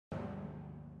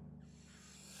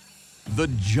The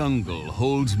jungle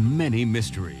holds many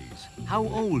mysteries. How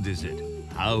old is it?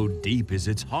 How deep is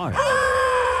its heart?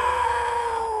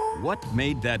 What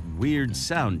made that weird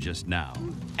sound just now?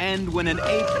 And when an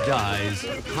ape dies,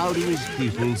 how do his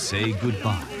people say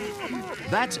goodbye?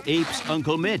 That's Ape's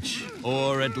Uncle Mitch,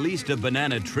 or at least a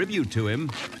banana tribute to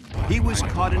him. He was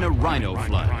caught in a rhino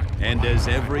flood, and as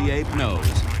every ape knows,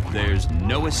 there's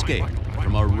no escape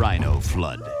from a rhino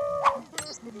flood.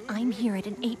 I'm here at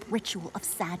an ape ritual of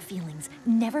sad feelings,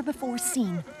 never before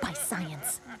seen by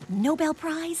science. Nobel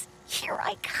Prize, here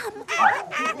I come.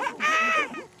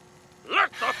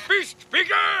 Let the feast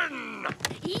begin!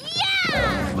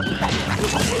 Yeah!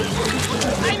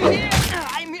 I'm here!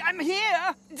 I'm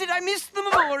here! Did I miss the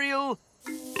memorial?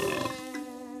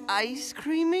 Ice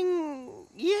creaming?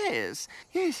 Yes,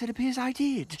 it appears I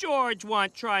did. George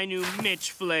want try new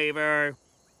Mitch flavor.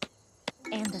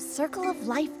 And the circle of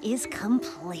life is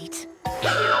complete.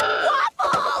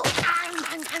 Waffle!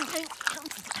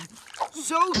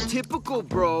 So typical,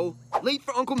 bro. Late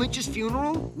for Uncle Mitch's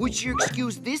funeral? What's your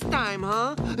excuse this time,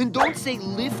 huh? And don't say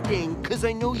lifting, 'cause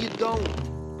I know you don't.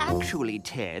 Actually,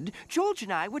 Ted, George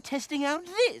and I were testing out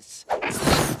this.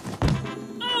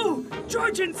 Oh,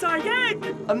 George inside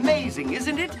egg! Amazing,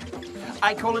 isn't it?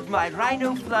 I call it my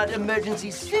Rhino Flood Emergency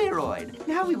Spheroid.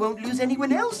 Now we won't lose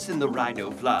anyone else in the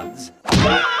Rhino Floods.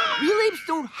 Real apes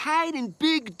don't hide in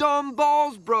big, dumb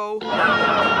balls, bro. Big,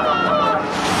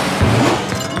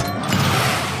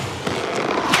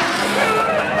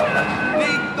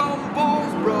 dumb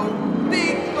balls, bro.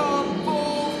 Big, dumb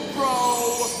balls,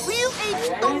 bro. Real apes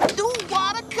don't do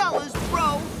watercolors,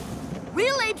 bro.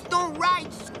 Real apes don't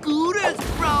ride scooters,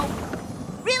 bro.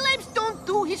 Real apes don't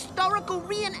do historical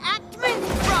reenactments,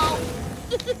 bro.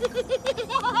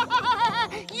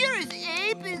 You're as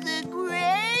ape as a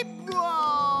grape,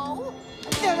 bro.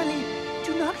 Verily,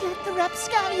 do not let the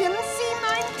rapscallion see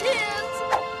my tears.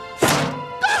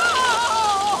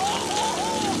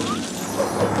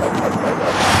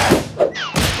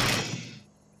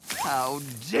 How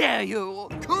dare you?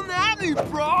 Come at me,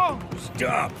 bro!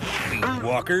 Stop, feet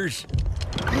walkers.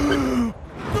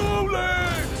 No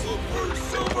legs! For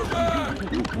Silverback!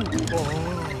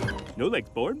 No legs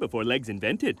born before legs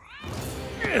invented.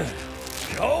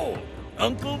 Behold,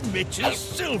 Uncle Mitch's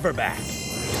Silverback.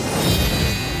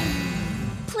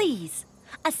 Please.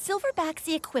 A silverback's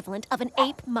the equivalent of an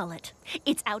ape mullet.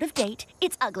 It's out of date,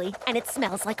 it's ugly, and it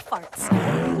smells like farts.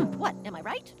 What? Am I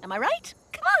right? Am I right?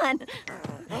 Come on.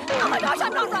 Oh my gosh,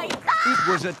 I'm not right. It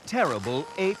was a terrible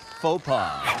ape faux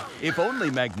pas. If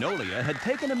only Magnolia had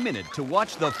taken a minute to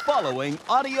watch the following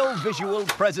audio-visual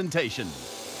presentation.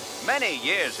 Many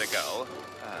years ago,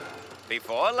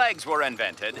 before legs were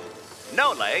invented,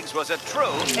 No Legs was a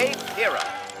true ape hero.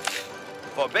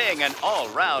 For being an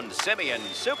all-round simian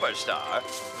superstar,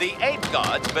 the ape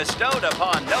gods bestowed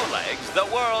upon No Legs the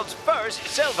world's first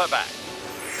silverback.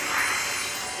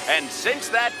 And since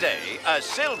that day, a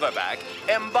silverback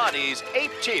embodies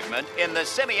ape achievement in the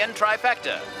simian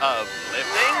trifecta of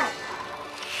lifting,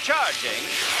 charging,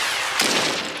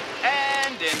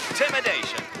 and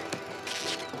intimidation.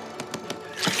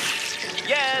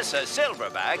 Yes, a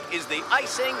silverback is the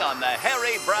icing on the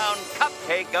hairy brown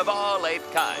cupcake of all ape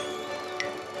kind.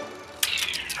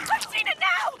 I've seen it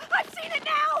now! I've seen it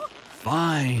now!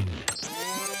 Fine.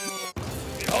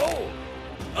 Behold,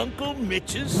 Uncle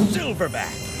Mitch's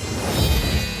Silverback.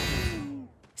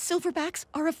 Silverbacks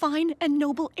are a fine and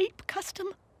noble ape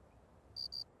custom.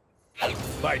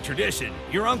 By tradition,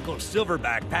 your Uncle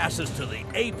Silverback passes to the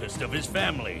apest of his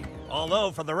family.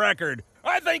 Although, for the record,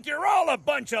 I think you're all a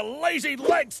bunch of lazy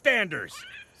leg standers.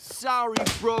 Sorry,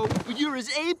 bro, but you're as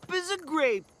ape as a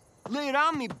grape. Lay it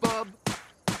on me, bub.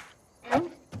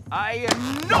 I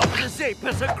am not as ape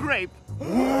as a grape.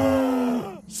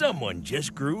 Someone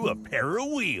just grew a pair of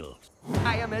wheels.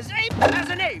 I am as ape as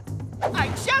an ape. I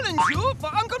challenge you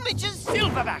for Uncle Mitch's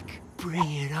Silverback.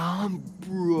 Bring it on,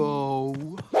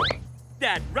 bro.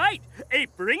 That's right.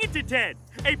 Ape, bring it to Ted.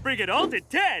 Ape, bring it all to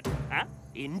Ted. Huh?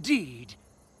 Indeed.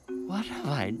 What have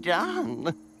I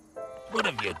done? What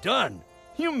have you done?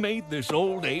 You made this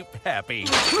old ape happy.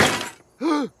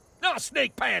 No,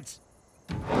 snake pants!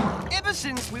 Ever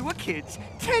since we were kids,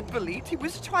 Ted believed he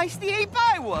was twice the ape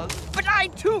I was. But I,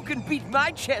 too, can beat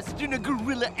my chest in a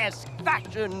gorilla-esque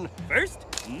fashion. First,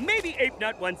 maybe Ape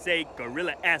not want say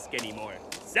gorilla-esque anymore.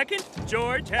 Second,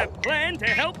 George have planned to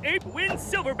help Ape win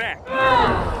Silverback.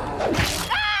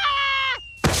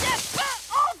 Get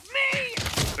off me!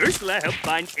 Ursula helped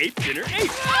find Ape's inner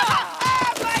ape.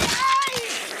 My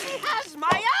eyes! She has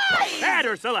my eyes! Bad,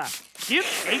 Ursula. Give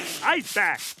Ape's eyes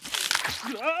back.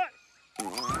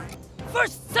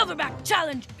 First Silverback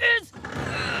challenge is...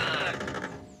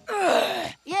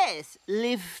 Yes,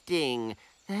 lifting.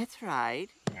 That's right.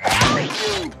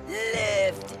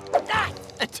 Lift! That!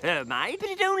 A termite, but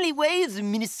it only weighs a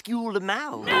minuscule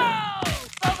amount. No!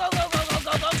 Go, go, go, go, go,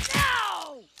 go, go!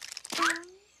 No!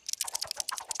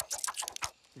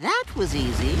 That was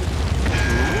easy.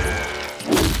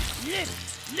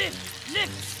 Lift, lift,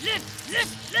 lift, lift,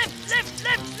 lift, lift, lift, lift,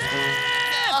 lift!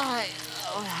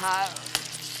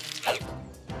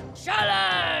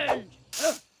 Challenge!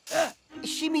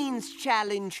 She means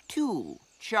challenge 2.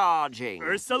 Charging.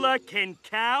 Ursula can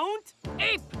count?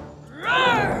 Ape!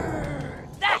 Roar!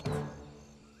 That!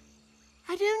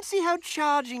 I don't see how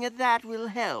charging at that will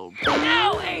help.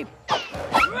 Now, Ape!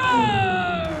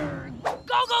 Roar!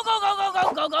 Go, go, go, go, go,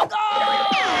 go, go, go, go!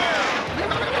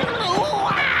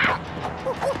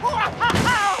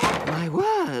 My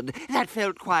word, that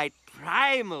felt quite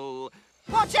primal.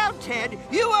 Watch out, Ted.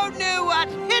 You won't know what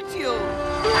hit you.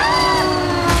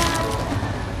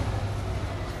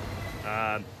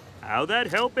 How'd that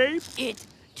help, Ape? It's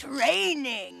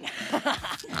training.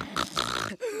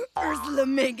 Ursula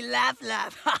make laugh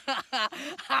laugh.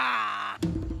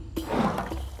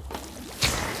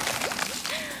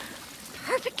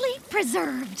 Perfectly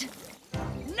preserved.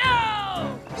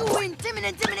 No! You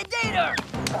intimidator!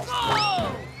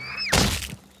 Go!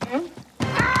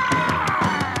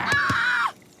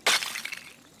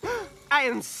 I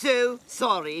am so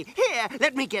sorry. Here,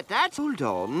 let me get that. Hold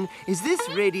on. Is this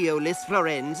Radiolus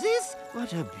florensis?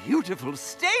 What a beautiful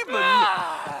stamen.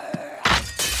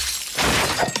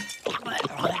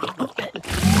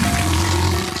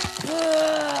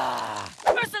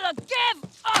 Ursula, give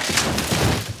up!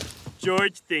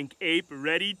 George think Ape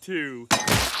ready too.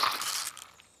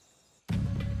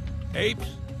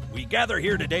 Apes, we gather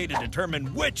here today to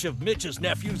determine which of Mitch's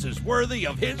nephews is worthy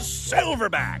of his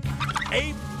Silverback.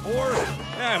 Ape or...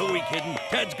 who we kidding?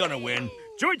 Ted's gonna win.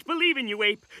 George believe in you,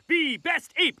 Ape. Be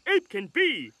best Ape Ape can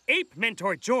be. Ape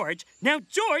mentor George. Now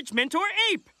George mentor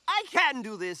Ape. I can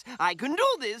do this. I can do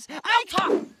this.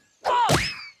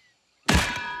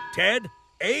 Ted,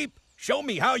 Ape, show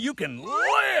me how you can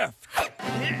lift.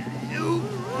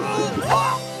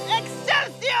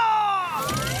 Excelsior!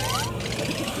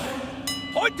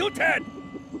 Point to Ted.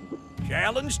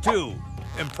 Challenge 2.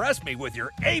 Impress me with your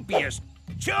apiest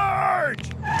charge.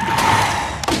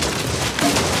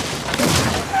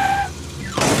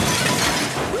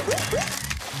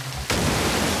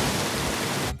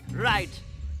 Right.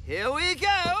 Here we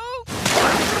go.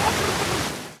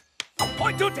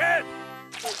 Point to Ted.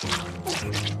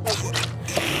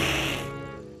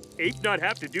 Ape not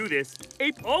have to do this.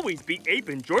 Ape always beat Ape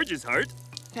in George's heart.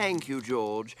 Thank you,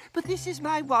 George. But this is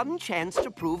my one chance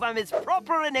to prove I'm as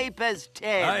proper an ape as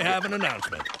Ted. I have an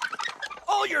announcement.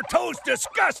 All your toes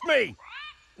disgust me!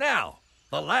 Now,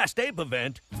 the last ape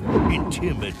event,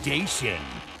 intimidation.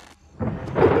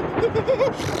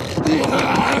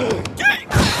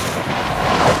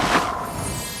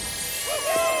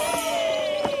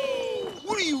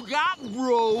 What do you got,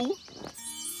 bro?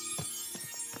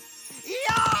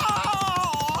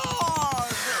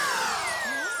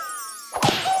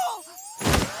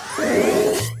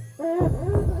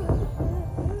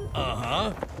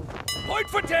 Uh-huh. Point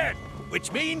for Ted,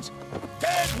 which means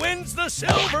Ted wins the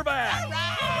Silverback.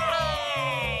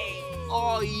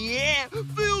 Oh, yeah!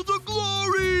 Feel the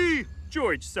glory!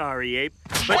 George, sorry, Ape.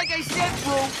 But Like I said,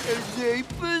 bro, as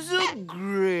ape as a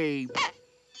grape.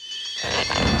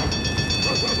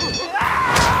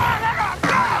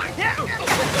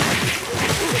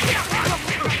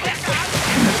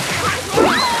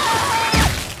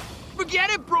 Forget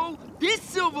it, bro. This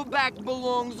Silverback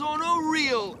belongs on a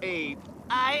real ape.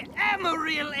 I am a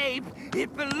real ape.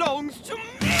 It belongs to me.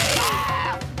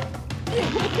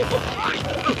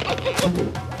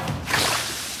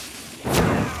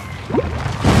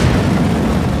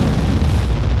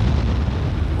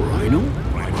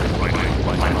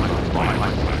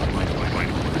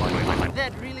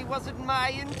 That really wasn't my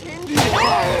intention.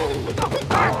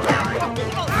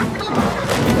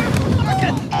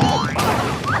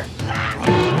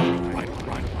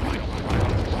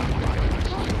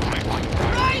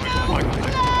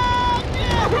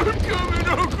 We're coming,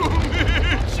 Uncle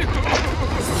Mitch!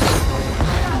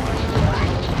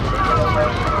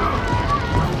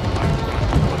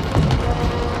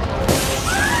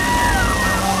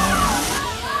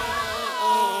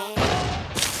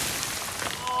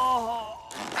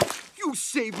 You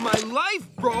saved my life,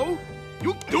 bro!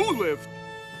 You do lift!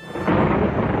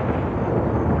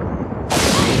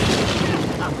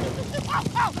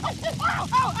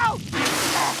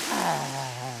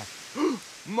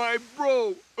 My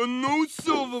bro, a new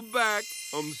Silverback.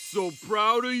 I'm so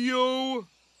proud of you.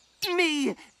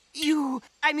 Me, You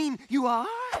are?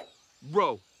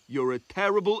 Bro, you're a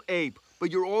terrible ape,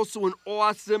 but you're also an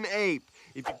awesome ape,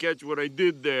 if you catch what I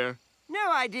did there.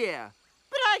 No idea,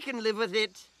 but I can live with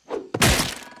it.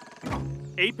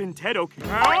 Ape and Ted, okay.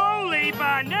 Holy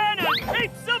bananas!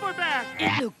 Ape Silverback!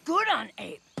 It looked good on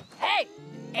Ape. Hey,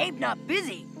 Ape not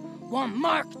busy. Want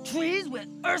mark trees with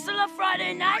Ursula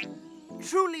Friday night?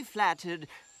 Truly flattered,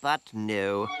 but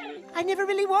no. I never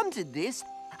really wanted this.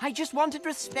 I just wanted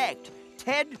respect.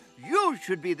 Ted, you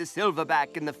should be the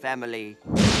silverback in the family.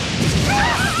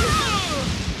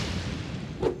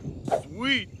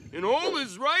 Sweet, and all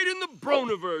is right in the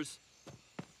Broniverse.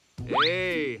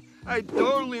 Hey, I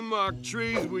totally mark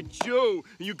trees with Joe.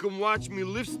 You can watch me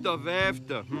lift stuff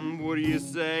after. What do you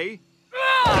say?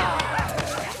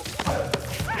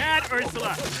 Mad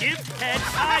Ursula, give Ted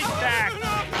eyes back!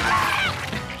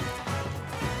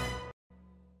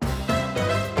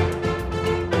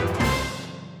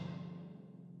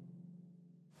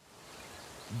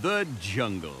 The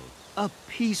jungle, a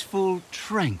peaceful,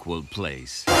 tranquil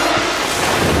place.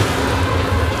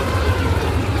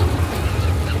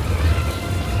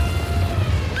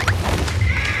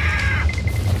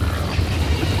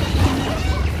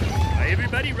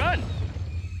 Everybody run!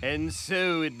 And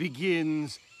so it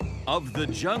begins. Of the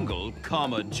jungle,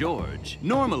 comma, George.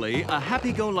 Normally a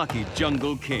happy-go-lucky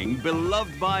jungle king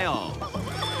beloved by all.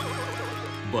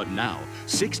 But now,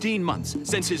 16 months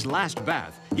since his last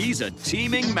bath, he's a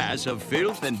teeming mass of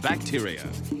filth and bacteria.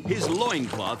 His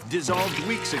loincloth dissolved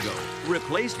weeks ago,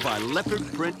 replaced by leopard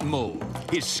print mold.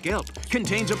 His scalp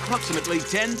contains approximately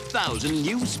 10,000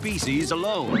 new species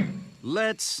alone.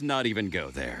 Let's not even go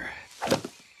there.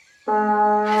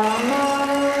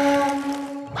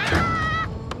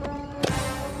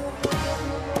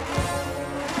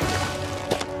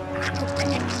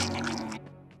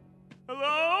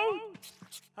 Hello?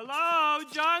 Hello,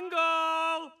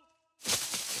 jungle?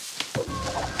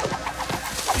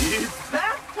 It's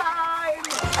bath time!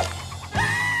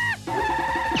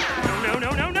 No!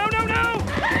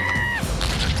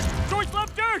 George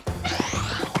loves dirt!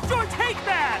 George hates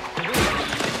that!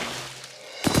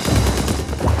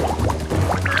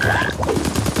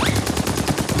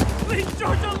 Leave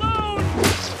George alone!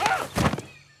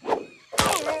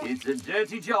 It's a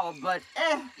dirty job, but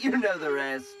you know the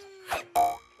rest.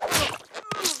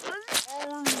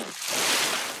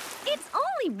 It's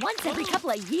only once every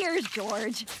couple of years,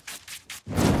 George.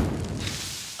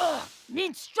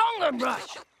 Need stronger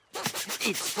brush.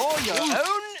 It's for your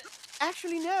own...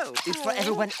 Actually, no. It's for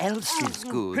everyone else's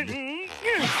good.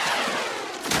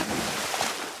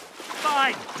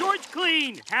 Fine, George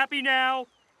clean. Happy now?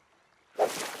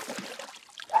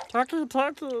 Tucky.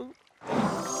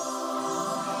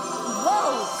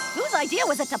 Whoa! Whose idea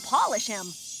was it to polish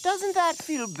him? Doesn't that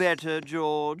feel better,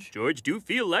 George? George do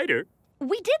feel lighter.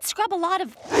 We did scrub a lot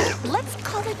of, let's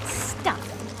call it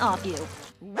stuff, off you.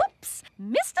 Whoops!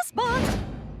 Missed a spot!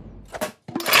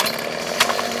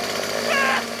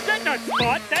 That not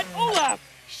Spot, that Olaf!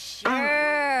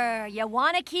 Sure, you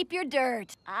want to keep your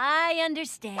dirt. I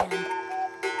understand.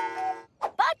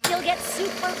 But you'll get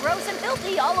super gross and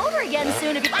filthy all over again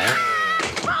soon if you... Ah!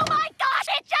 Oh my gosh,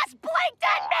 it just blinked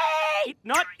at me!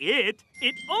 Not it,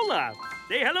 it's Olaf.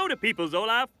 Say hello to peoples,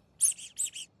 Olaf.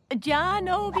 John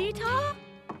Obita?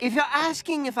 If you're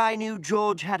asking if I knew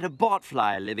George had a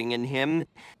botfly living in him,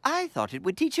 I thought it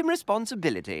would teach him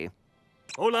responsibility.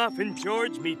 Olaf and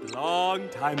George meet long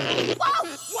time ago. Whoa!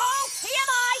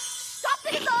 TMI! Stop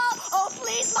the dissolve! Oh,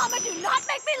 please, Mama, do not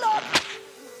make me look!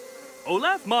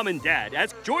 Olaf, Mom, and Dad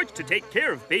ask George to take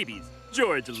care of babies.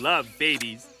 George loved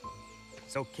babies.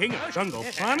 So King of Jungle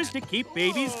promised to keep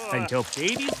babies until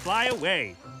babies fly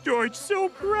away. George, so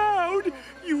proud!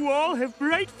 You all have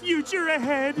bright future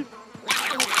ahead.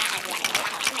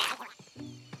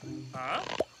 Huh?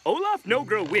 Olaf no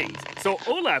grow wings, so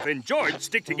Olaf and George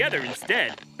stick together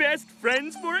instead. Best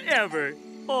friends forever.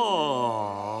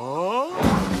 Aww.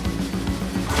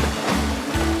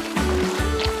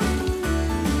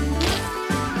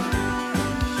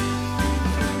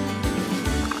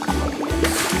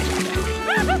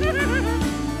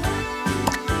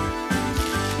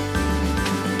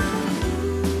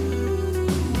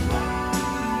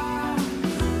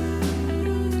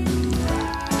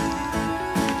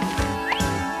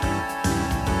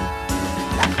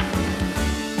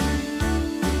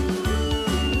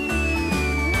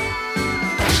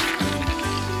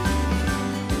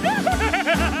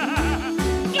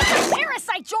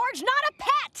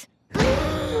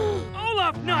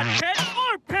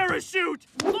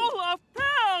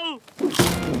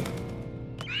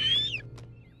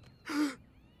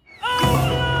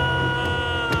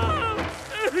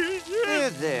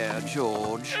 there,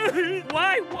 George?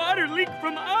 Why water leak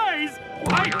from eyes?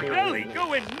 Why belly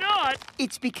going not?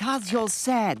 It's because you're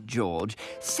sad, George.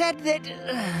 Sad that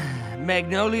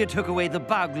Magnolia took away the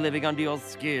bug living under your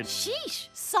skin. Sheesh,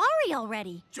 sorry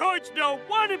already. George don't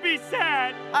want to be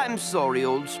sad. I'm sorry,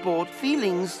 old sport.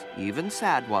 Feelings, even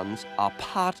sad ones, are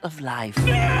part of life.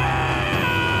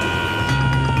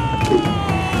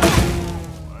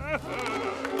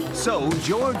 So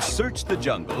George searched the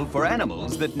jungle for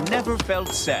animals that never felt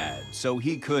sad, so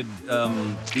he could,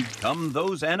 become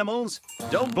those animals?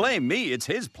 Don't blame me, it's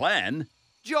his plan.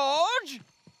 George?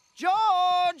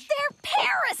 George! They're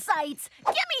parasites!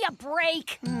 Give me a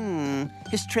break!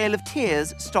 His trail of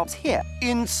tears stops here,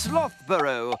 in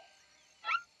Slothborough.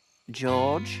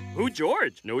 George? Who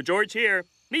George? No George here.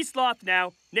 Me Sloth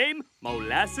now. Name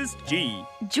Molasses G.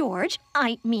 George,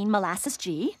 I mean Molasses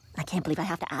G. I can't believe I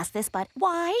have to ask this, but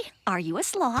why are you a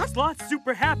sloth? Sloth's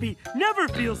super happy, never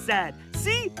feels sad.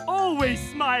 See? Always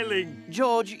smiling.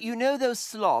 George, you know those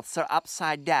sloths are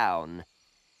upside down.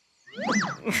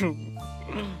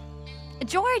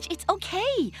 George, it's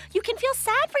okay. You can feel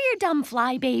sad for your dumb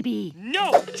fly baby.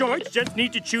 No, George just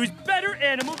need to choose better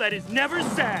animal that is never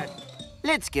sad.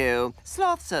 Let's go.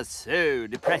 Sloths are so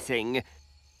depressing.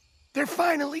 They're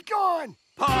finally gone.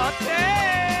 Party!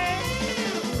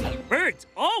 Birds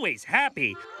always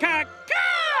happy. Caw-caw!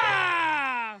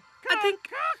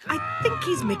 I think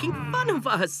he's making fun of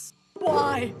us.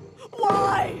 Why?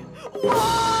 Why?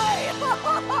 Why?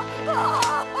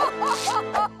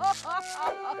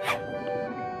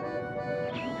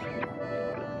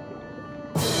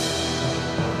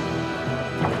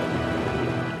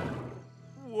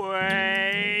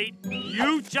 Wait,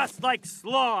 you just like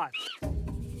Sloth.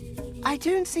 I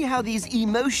don't see how these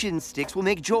emotion sticks will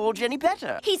make George any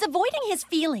better. He's avoiding his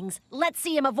feelings. Let's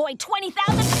see him avoid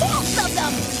 20,000 volts of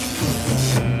them!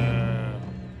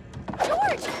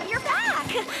 George, you're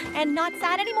back! And not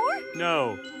sad anymore?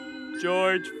 No,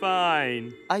 George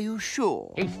fine. Are you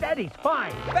sure? He said he's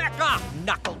fine. Back off,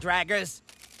 knuckle draggers.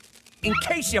 In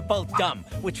case you're both dumb,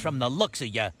 which from the looks of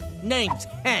you, name's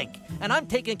Hank, and I'm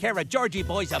taking care of Georgie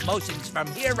boy's emotions from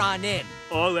here on in.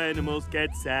 All animals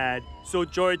get sad, so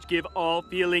George give all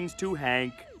feelings to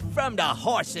Hank. From the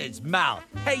horse's mouth.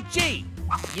 Hey, G,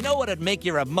 you know what'd make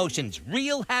your emotions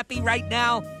real happy right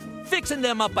now? Fixing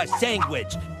them up a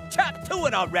sandwich. Chop to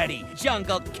it already,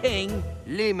 Jungle King.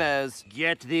 Lemurs,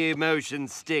 get the emotion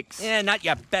sticks. Yeah, not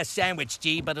your best sandwich,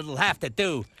 G, but it'll have to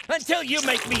do. Until you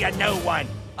make me a new one.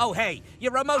 Oh, hey,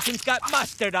 your emotions got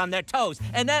mustard on their toes,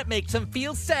 and that makes them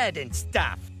feel sad and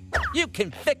stuff. You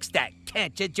can fix that,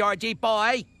 can't you, Georgie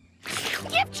boy?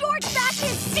 Give George back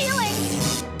his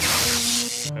feelings!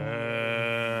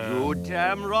 You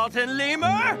damn rotten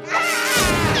lemur!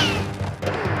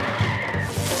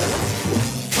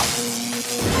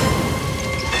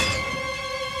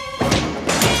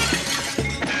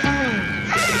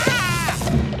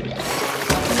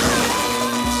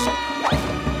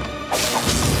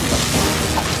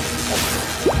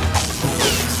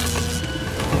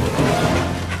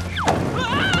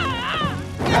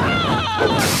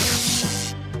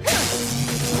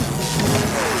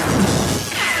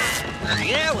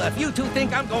 Yeah, well, if you two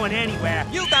think I'm going anywhere,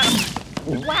 you got...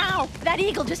 Wow, that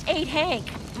eagle just ate Hank.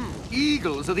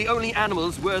 Eagles are the only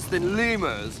animals worse than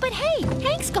lemurs. But hey,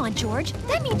 Hank's gone, George.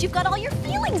 That means you've got all your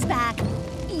feelings back.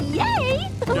 Yay!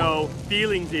 No,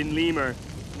 feelings in lemur.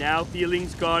 Now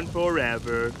feelings gone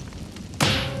forever.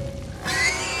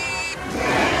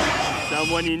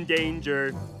 Someone in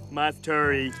danger. Must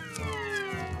hurry.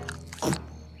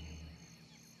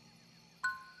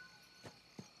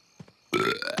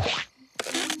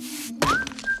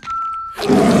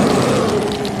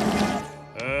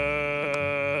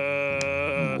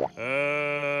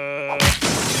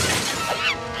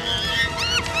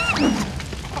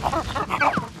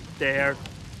 There.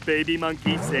 Baby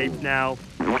monkey safe now.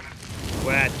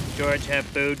 What? George have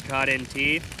food caught in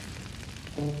teeth?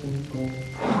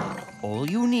 All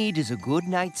you need is a good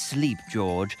night's sleep,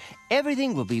 George.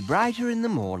 Everything will be brighter in the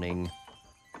morning.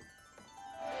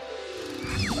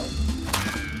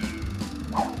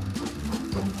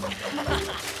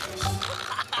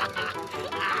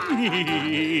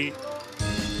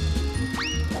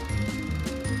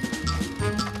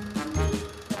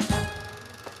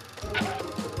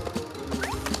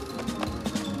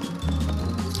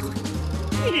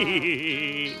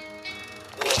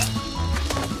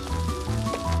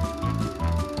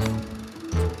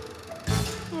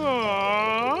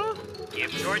 Aww.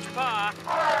 Give George a paw.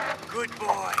 Good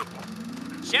boy.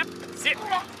 Shep, zip.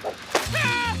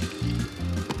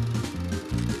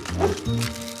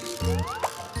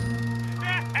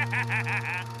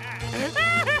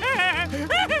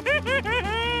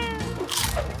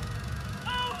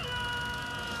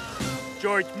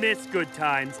 George missed good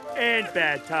times and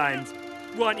bad times.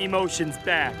 Want emotions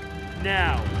back,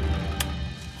 now.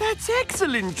 That's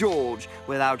excellent, George.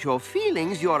 Without your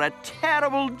feelings, you're a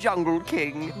terrible jungle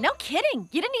king. No kidding.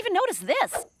 You didn't even notice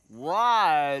this.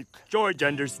 What? George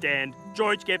understand.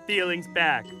 George get feelings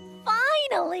back.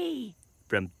 Finally!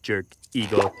 From Jerk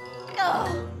Eagle.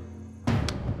 Oh.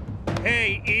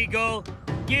 Hey, Eagle,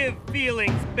 give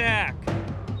feelings back.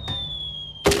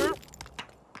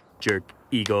 Jerk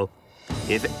Eagle.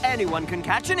 If anyone can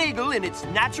catch an eagle in its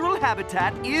natural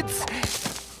habitat,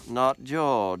 it's not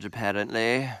George,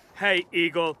 apparently. Hey,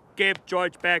 Eagle, give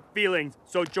George back feelings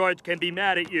so George can be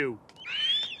mad at you.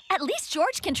 At least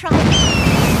George can try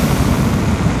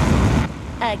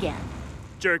again.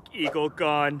 Jerk Eagle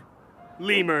gone.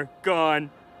 Lemur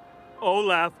gone.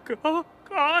 Olaf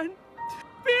gone.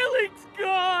 Feelings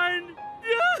gone.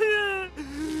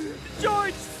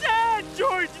 George sad.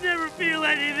 George never feel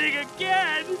anything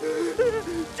again.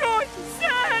 George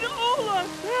sad. Olaf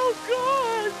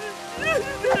gone.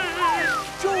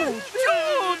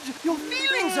 George, your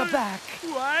feelings are back.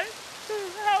 What?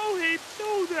 How he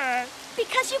know that?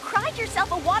 Because you cried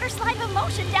yourself a water slide of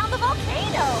emotion down the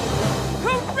volcano.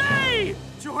 Hooray!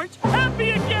 George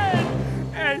happy again!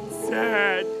 And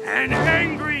sad, and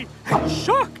angry, and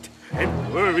shocked,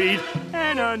 and worried,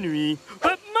 and ennui,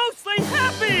 but mostly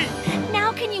happy!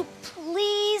 Now can you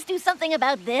please do something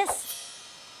about this?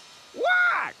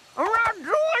 What? I'm not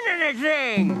doing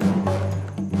anything.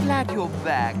 Glad you're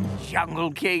back,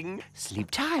 Jungle King.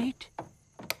 Sleep tight.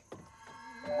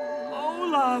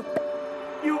 Olaf,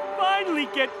 you finally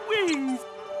get wings!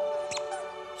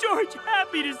 George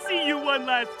happy to see you one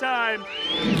last time.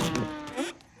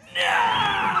 No!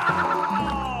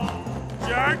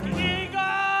 Jerk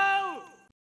Eagle!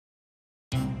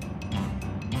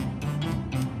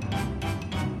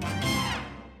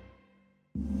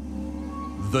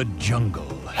 The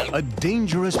jungle, a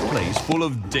dangerous place full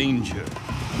of danger.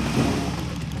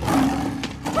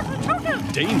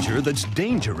 Danger that's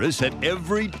dangerous at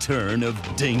every turn of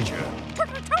danger.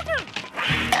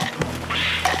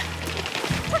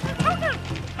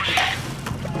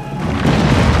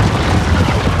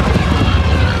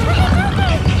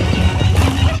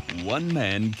 One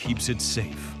man keeps it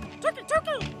safe.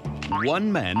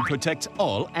 One man protects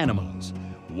all animals.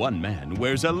 One man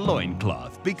wears a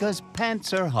loincloth because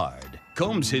pants are hard,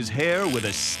 combs his hair with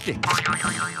a stick,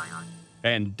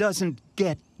 and doesn't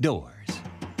get doors.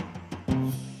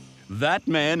 That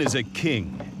man is a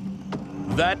king.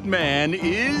 That man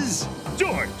is...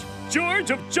 George!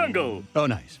 George of Jungle! Oh,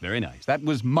 nice. Very nice. That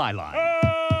was my line.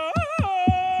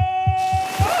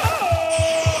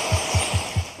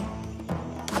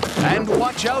 And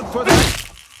watch out for that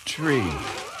tree.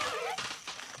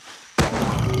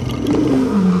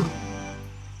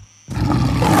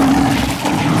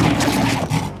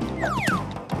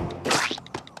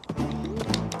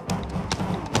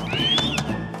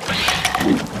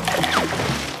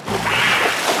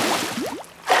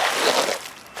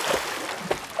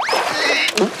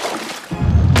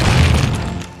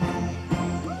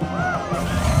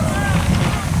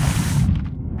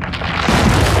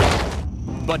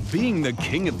 But being the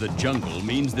king of the jungle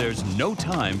means there's no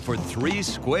time for 3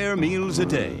 square meals a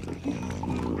day.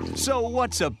 So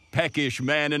what's a peckish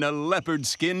man in a leopard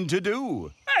skin to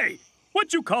do? Hey,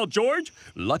 what you call George?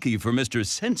 Lucky for Mr.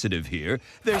 Sensitive here,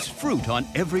 there's fruit on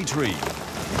every tree.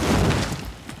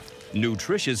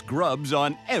 Nutritious grubs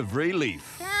on every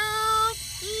leaf. Don't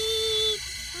eat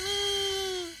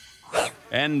me.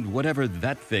 And whatever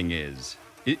that thing is.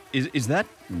 Is that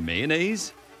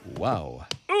mayonnaise? Wow.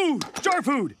 Ooh, jar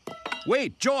food!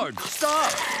 Wait, George,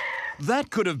 stop!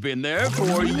 That could have been there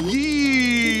for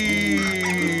years.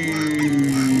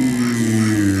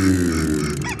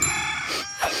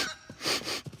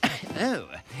 Oh,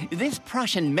 this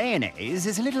Prussian mayonnaise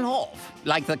is a little off.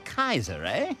 Like the Kaiser,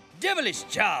 eh? Devilish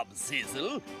job,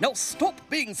 Cecil. Now stop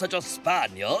being such a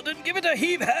Spaniard and give it a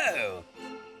heave-ho.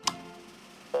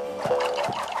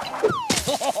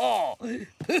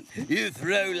 You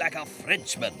throw like a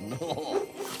Frenchman.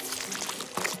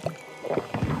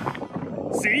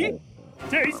 See?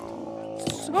 Taste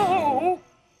so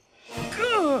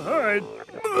good.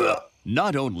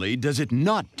 Not only does it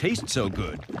not taste so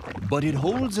good, but it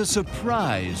holds a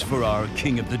surprise for our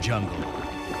king of the jungle.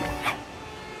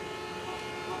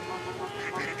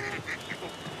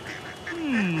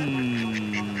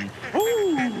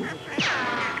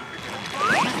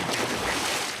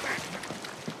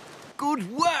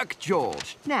 Good work,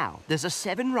 George. Now, there's a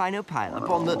 7 rhino pileup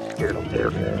on the...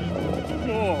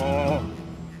 Oh.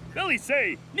 Belly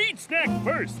say, need snack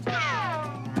first.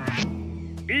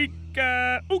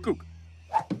 Ika ukuk.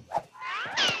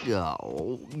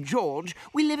 Oh, George,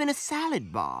 we live in a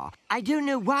salad bar. I don't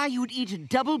know why you'd eat a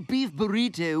double beef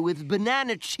burrito with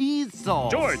banana cheese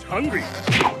sauce. George, hungry.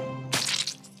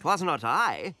 'Twas not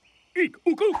I. Eek,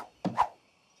 ook, ook.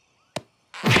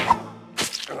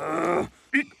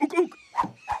 Eek, ook, ook.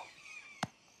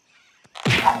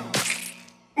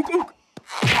 Ook, ook.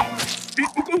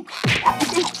 Eek, ook, ook.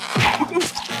 Ook, ook. Ook, ook.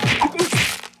 Ook, ook.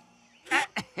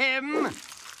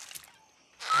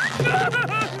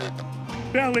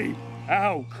 Belly,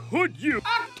 how could you?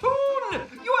 Toon!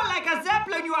 You are like a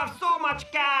zeppelin, you have so much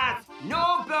gas!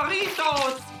 No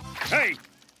burritos! Hey,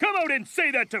 come out and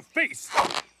say that to face!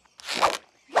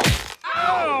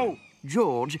 Ow!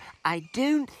 George, I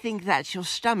don't think that's your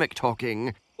stomach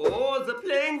talking. Oh, the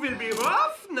playing will be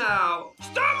rough now.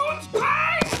 Stomach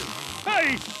strike!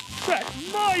 Hey,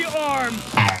 that's my arm!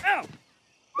 Ow!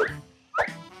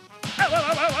 Ow, ow,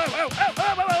 ow, ow, ow, ow,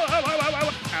 ow, ow, ow, ow, ow, ow, ow.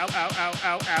 Ow, ow, ow,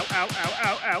 ow, ow, ow,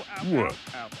 ow, ow, ow, what?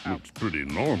 ow, ow. Looks pretty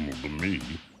normal to me.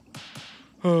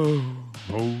 Oh,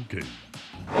 okay.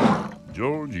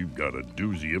 George, you've got a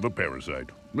doozy of a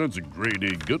parasite. That's a grade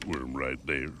A gutworm right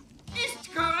there.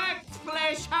 Ist correct,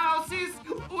 flesh houses.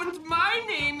 Und my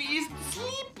name is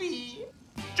Sleepy.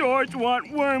 George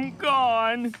want worm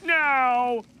gone,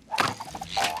 now!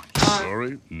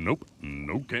 Sorry, nope,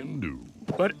 no can do.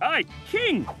 But I,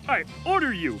 king, I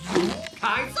order you.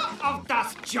 Kaiser of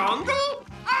das Jungle?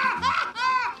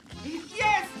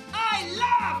 Yes, I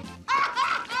love!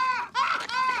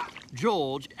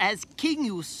 George, as king,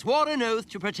 you swore an oath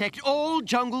to protect all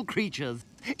jungle creatures,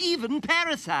 even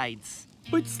parasites.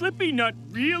 But Slippy not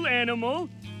real animal.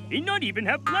 He not even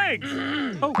have legs.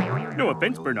 Oh, no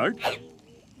offense, Bernard.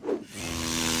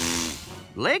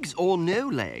 Legs or no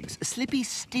legs, Slippy's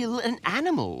still an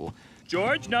animal.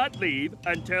 George not leave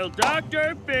until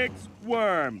Doctor fix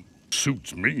worm.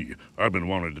 Suits me. I've been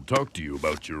wanting to talk to you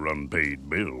about your unpaid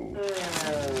bill.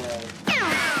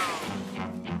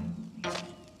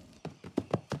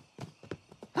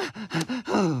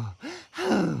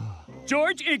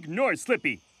 George ignore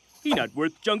Slippy. He not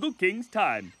worth Jungle King's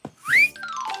time.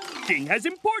 King has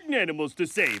important animals to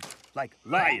save, like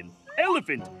lion,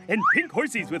 elephant, and pink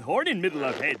horses with horn in middle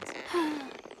of heads.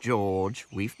 George,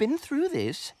 we've been through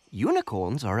this.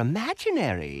 Unicorns are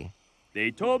imaginary.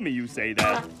 They told me you say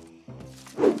that.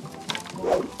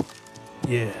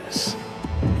 Yes.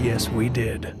 Yes, we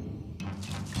did.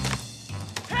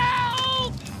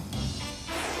 Help!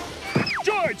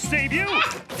 George, save you!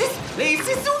 This place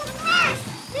is so nice!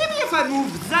 Maybe if I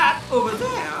move that over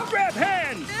there. Grab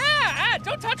hands!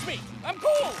 Don't touch me! I'm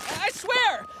cool! I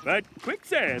swear! But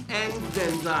quicksand. And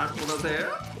then that over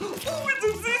there. Oh, it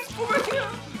is this over here.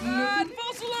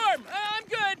 False alarm! I'm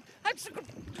good!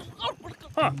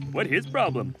 Huh, what his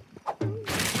problem?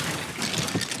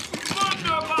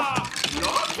 Wunderbar!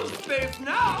 Lots of space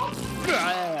now.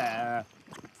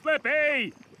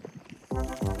 Slippy!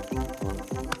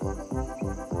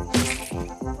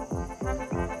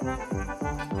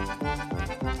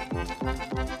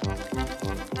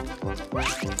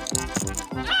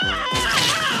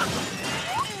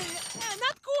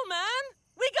 Not cool, man!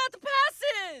 We got the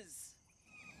passes!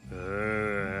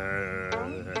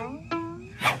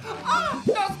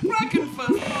 Das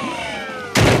Brackenfest!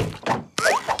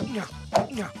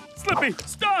 Slippy,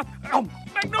 stop!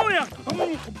 Magnolia!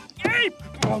 Ape!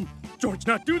 George,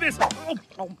 not do this!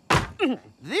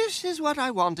 This is what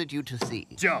I wanted you to see.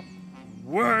 Jump!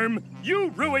 Worm, you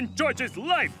ruined George's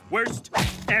life! Worst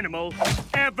animal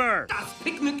ever! Das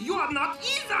picnic you are not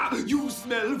either! You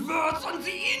smell worse on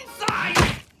the inside!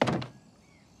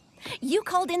 You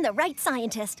called in the right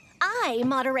scientist. I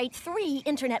moderate 3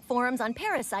 internet forums on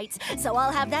parasites, so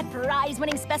I'll have that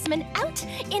prize-winning specimen out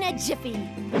in a jiffy.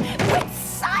 With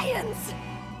science!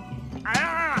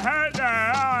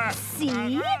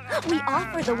 See? We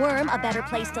offer the worm a better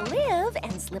place to live,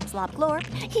 and slip, slop, glorp,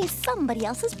 he's somebody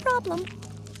else's problem.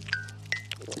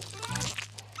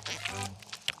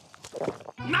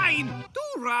 Nein,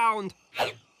 too round.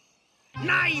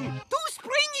 Nein, too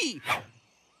springy.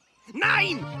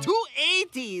 Nein, too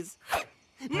 80s.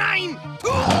 Nein, too...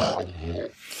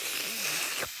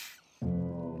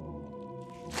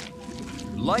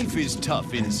 Life is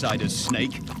tough inside a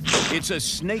snake. It's a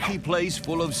snaky place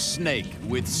full of snake,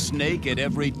 with snake at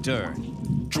every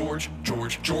turn. George,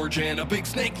 and a big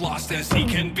snake lost as he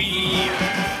can be.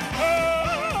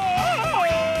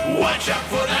 Watch out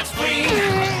for that spleen!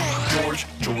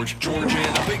 George,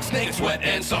 and a big snake. It's wet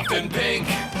and soft and pink.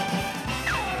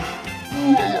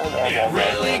 It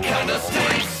really kinda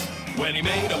stinks. When he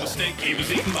made a mistake, he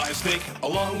was eaten by a snake.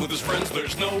 Along with his friends,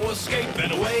 there's no escape.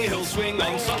 Then away he'll swing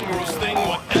on some gross thing.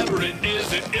 Whatever it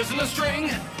isn't a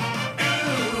string.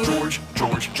 George,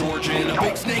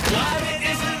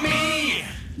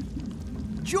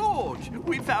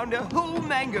 found a whole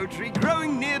mango tree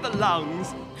growing near the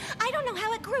lungs. I don't know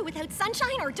how it grew without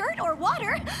sunshine or dirt or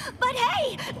water, but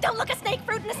hey, don't look a snake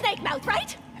fruit in a snake mouth,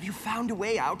 right? Have you found a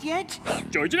way out yet?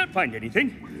 George did not find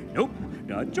anything. Nope,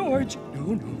 not George.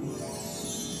 No, no.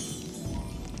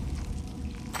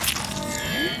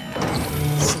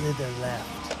 Slither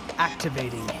left,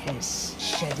 activating hiss,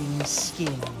 shedding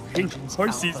skin. Pink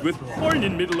horses with horn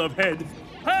in middle of head.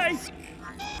 Hi!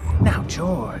 Now,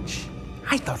 George,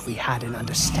 I thought we had an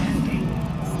understanding.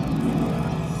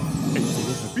 Apes say they're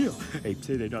not real. Apes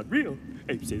say they're not real.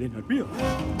 Apes say they're not real.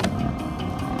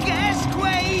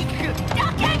 Gasquake!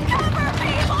 Duck and cover,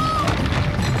 people!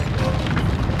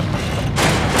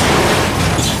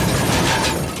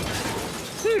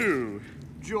 Phew.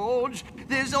 George,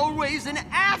 there's always an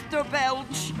after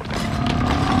belch.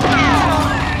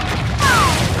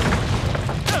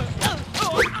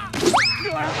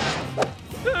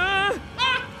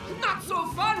 Not so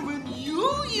fun when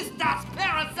you is that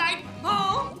parasite,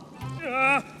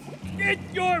 huh?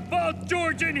 It's your fault,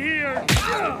 George, in here!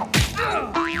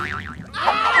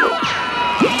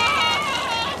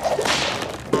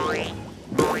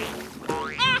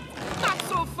 Not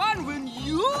so fun when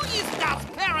you is that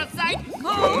parasite,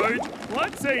 huh? George,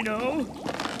 what say no?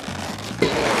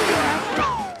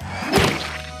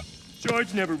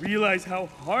 George never realized how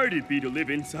hard it'd be to live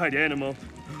inside animal.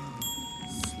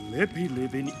 Slippy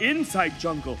living inside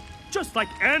jungle, just like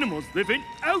animals living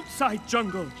outside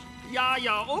jungle.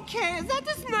 Yeah, okay, that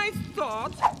is nice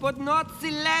thought, but not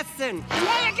the lesson.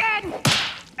 Play again!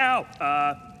 Ow,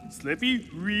 Slippy,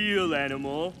 real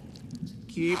animal.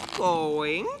 Keep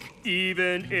going.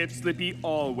 Even if Slippy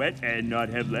all wet and not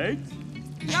have legs?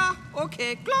 Yeah,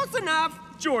 okay, close enough.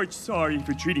 George, sorry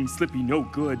for treating Slippy no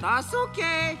good. That's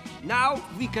okay. Now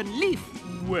we can leave.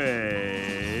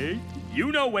 Wait,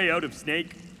 you know way out of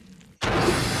snake?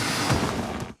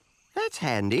 That's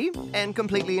handy and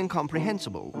completely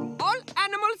incomprehensible. All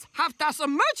animals have this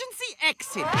emergency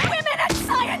exit. Women and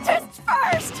scientists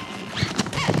first!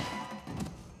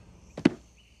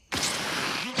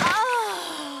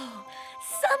 Oh,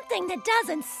 something that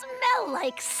doesn't smell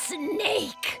like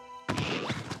snake.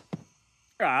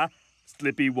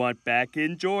 Slippy want back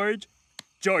in, George?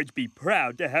 George be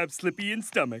proud to have Slippy in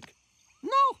stomach.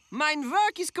 No, mine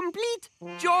work is complete.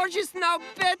 George is now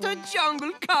better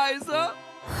jungle Kaiser.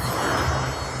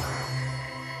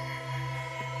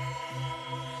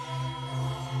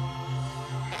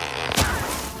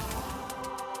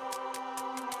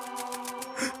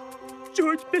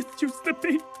 George missed you,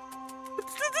 Slippy.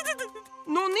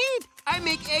 No need. I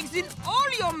make eggs in all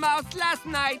your mouths last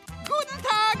night. Guten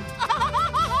Tag.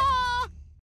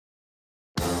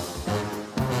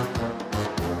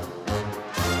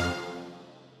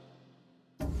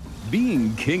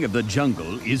 Being king of the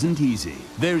jungle isn't easy.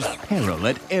 There's peril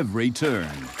at every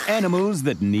turn. Animals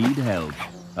that need help.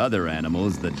 Other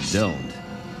animals that don't.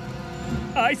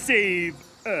 I save,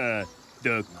 the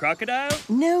crocodile?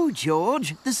 No,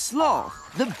 George. The sloth.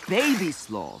 The baby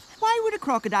sloth. Why would a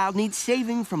crocodile need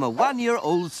saving from a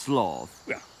one-year-old sloth?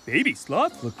 Well, baby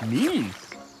sloths look mean.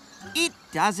 It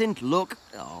doesn't look...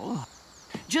 Oh.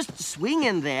 Just swing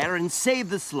in there and save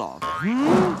the sloth.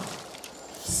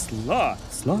 Sloth.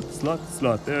 Sloth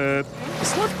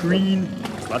green.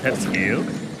 Sloth have scale?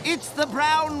 It's the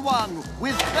brown one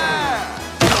with fur.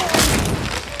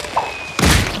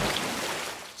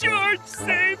 George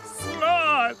saved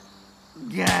Sloth.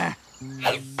 Yeah.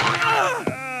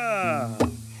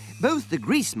 Both the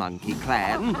Grease Monkey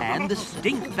clan and the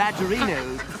Stink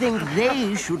Badgerinos think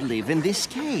they should live in this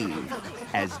cave.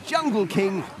 As Jungle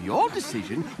King, your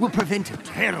decision will prevent a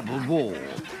terrible war.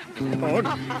 Oh, no.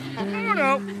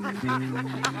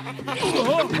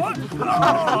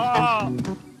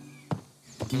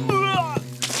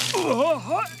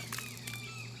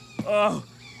 Oh,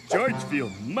 George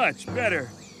feels much better,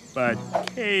 but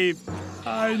cave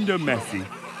kinda messy.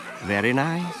 Very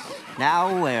nice.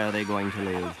 Now where are they going to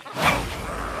live?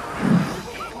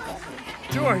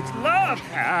 George loves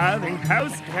having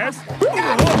house guests.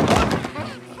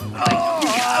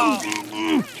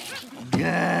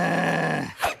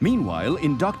 Meanwhile,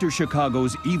 in Dr.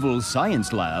 Chicago's evil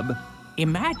science lab...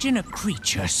 Imagine a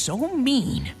creature so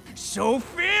mean, so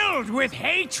filled with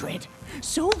hatred,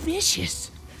 so vicious,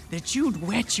 that you'd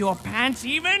wet your pants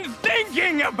even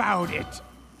thinking about it.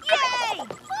 Yay! Woo!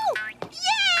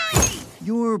 Yay!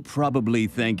 You're probably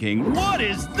thinking, What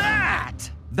is that?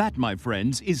 that, my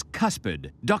friends, is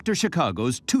Cuspid, Dr.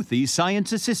 Chicago's toothy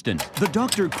science assistant. The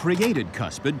doctor created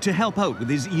Cuspid to help out with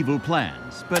his evil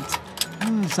plans, but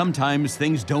sometimes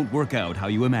things don't work out how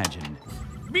you imagined.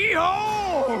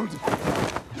 Behold!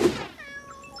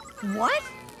 What?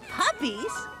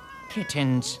 Puppies?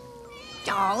 kittens.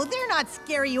 Oh, they're not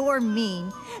scary or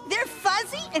mean. They're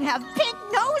fuzzy and have pink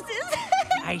noses.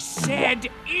 I said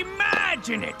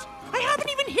imagine it. I haven't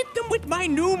even hit them with my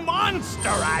new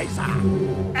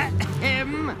monsterizer.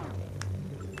 Ahem.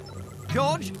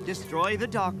 George, destroy the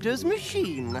doctor's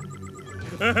machine.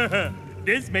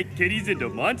 This make kitties into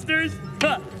monsters?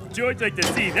 Ha! George like to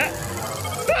see that.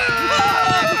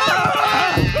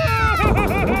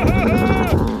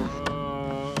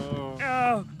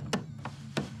 Oh.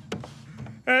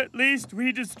 At least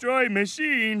we destroy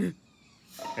machine.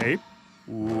 Ape,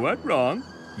 what wrong?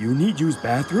 You need use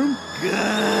bathroom?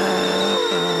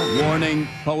 Warning,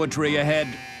 poetry ahead.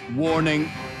 Warning.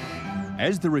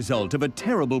 As the result of a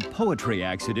terrible poetry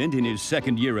accident in his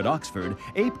second year at Oxford,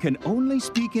 Ape can only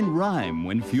speak in rhyme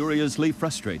when furiously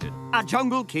frustrated. A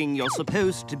jungle king you're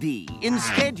supposed to be.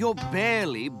 Instead, you're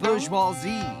barely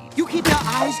bourgeoisie. You keep your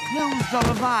eyes closed on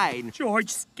a vine.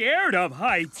 George scared of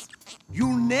heights.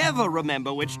 You'll never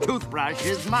remember which toothbrush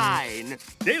is mine.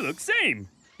 They look same.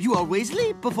 You always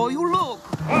leap before you look.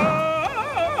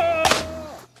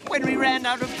 When we ran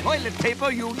out of toilet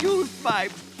paper, you used my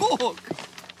book.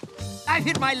 I've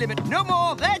hit my limit. No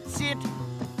more. That's it.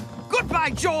 Goodbye,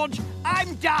 George.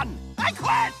 I'm done. I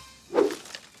quit.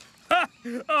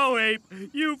 Oh, Ape,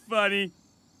 you funny.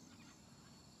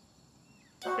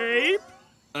 Ape?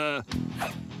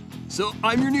 So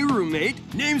I'm your new roommate.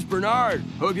 Name's Bernard.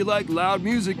 Hope you like loud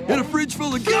music and a fridge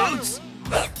full of goats.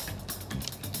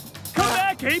 Come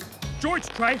back, Ape. George,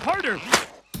 try harder.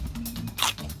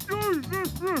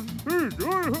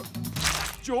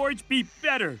 George, be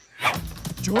better.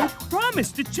 George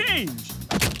promised to change.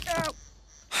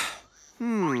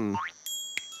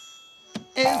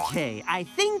 Okay, I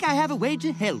think I have a way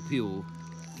to help you.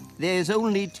 There's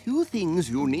only two things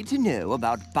you need to know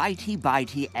about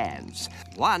bitey ants.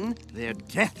 One, they're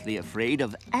deathly afraid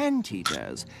of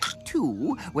anteaters.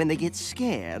 Two, when they get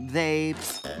scared, they...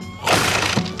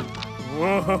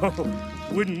 Whoa,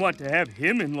 wouldn't want to have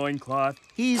him in loincloth.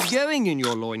 He's going in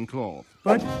your loincloth.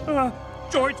 But,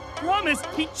 George promised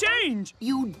he'd change.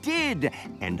 You did.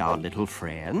 And our little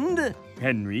friend...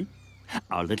 Henry?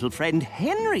 Our little friend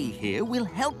Henry here will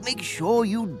help make sure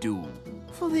you do.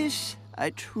 For this,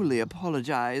 I truly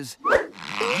apologize.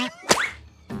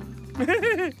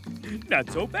 Not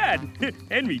so bad.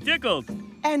 Henry tickled.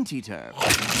 Anteater.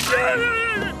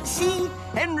 See?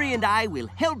 Henry and I will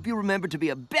help you remember to be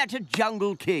a better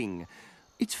jungle king.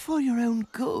 It's for your own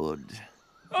good.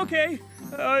 Okay,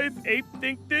 if Ape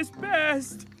think this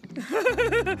best.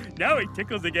 Now he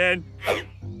tickles again.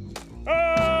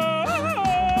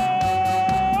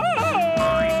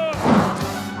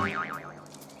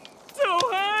 So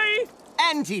high!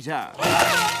 Anteater!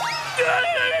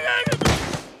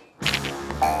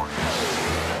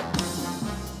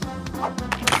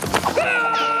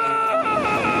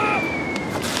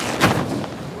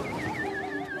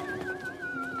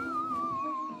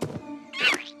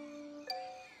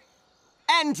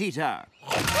 Anteater!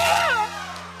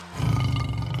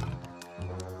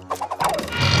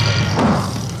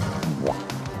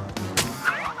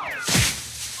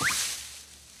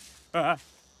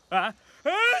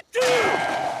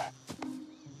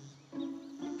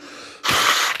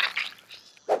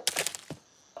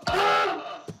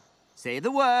 Say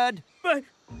the word.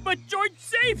 But George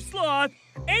saved Sloth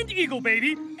and Eagle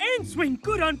Baby and Swing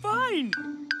Good on Vine.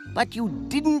 But you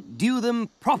didn't do them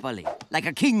properly, like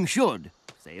a king should.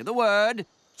 Say the word.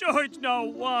 George no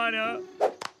wanna.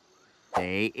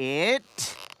 Say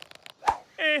it.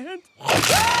 And...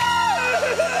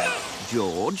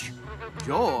 George.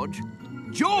 George.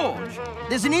 George!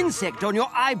 There's an insect on your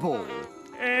eyeball.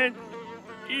 And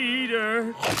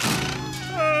eater.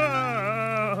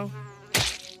 Oh.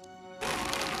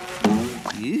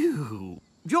 Ew.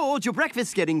 George, your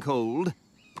breakfast's getting cold.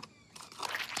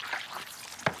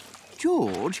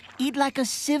 George, eat like a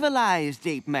civilized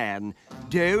ape man.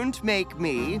 Don't make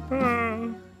me.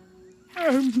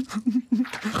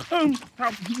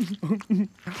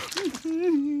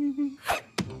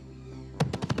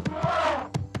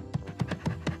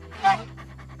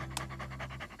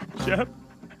 Shep,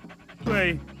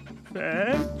 play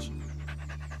fetch.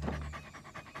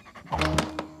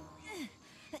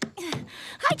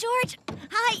 Hi, George.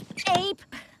 Hi, Ape.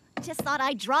 Just thought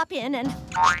I'd drop in and...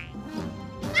 Ah!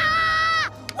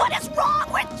 What is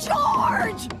wrong with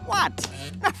George? What?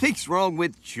 Nothing's wrong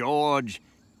with George.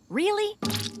 Really?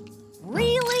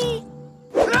 Really?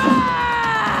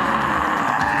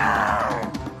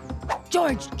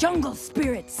 George, jungle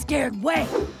spirit scared way.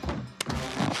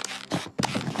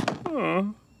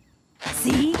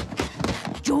 See?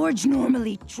 George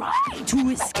normally tries to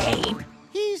escape.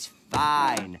 He's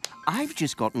fine. I've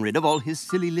just gotten rid of all his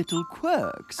silly little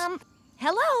quirks.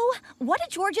 Hello? What do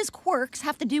George's quirks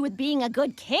have to do with being a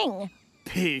good king?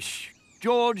 Pish.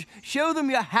 George, show them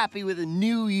you're happy with a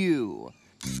new you.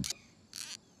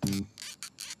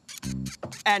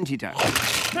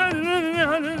 Anti-touch.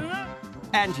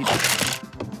 Anti-touch.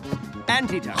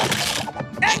 Anti-touch.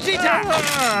 Anti-touch!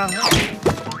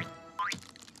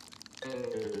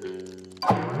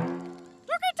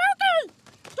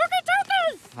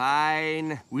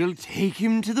 Fine. We'll take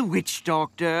him to the witch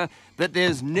doctor, but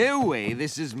there's no way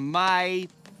this is my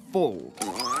fault.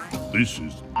 This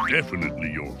is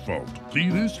definitely your fault. See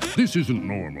this? This isn't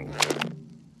normal.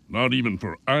 Not even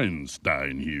for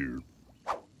Einstein here.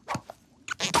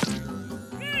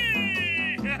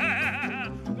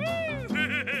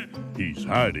 He's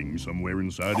hiding somewhere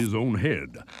inside his own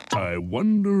head. I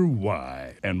wonder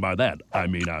why. And by that, I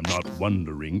mean I'm not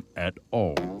wondering at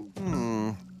all.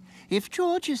 If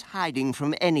George is hiding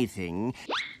from anything,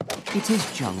 it's his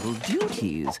jungle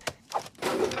duties.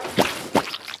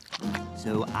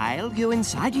 So I'll go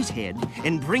inside his head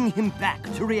and bring him back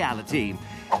to reality.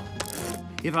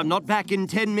 If I'm not back in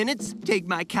 10 minutes, take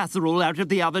my casserole out of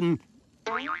the oven.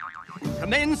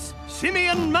 Commence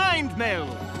simian mind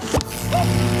meld.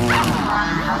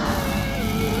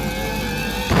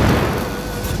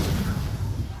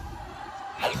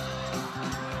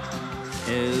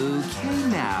 Okay,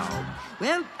 now.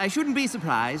 Well, I shouldn't be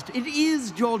surprised. It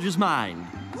is George's mind.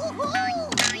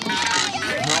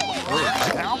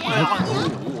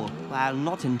 While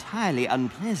not entirely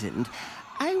unpleasant,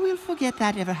 I will forget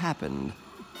that ever happened.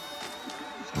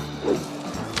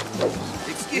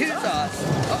 Excuse us.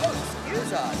 Oh,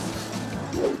 excuse us.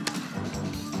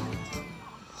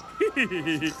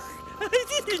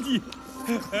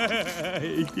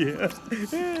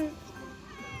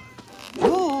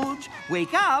 George,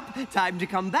 wake up. Time to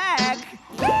come back.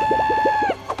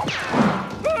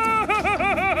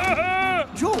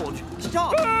 George,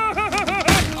 stop.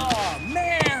 Oh,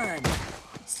 man.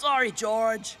 Sorry,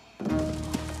 George.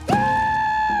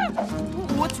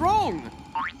 What's wrong?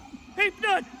 Ape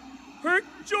Nut, hurt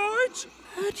George?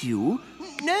 Hurt you?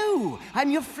 No,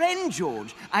 I'm your friend,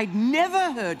 George. I'd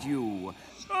never hurt you.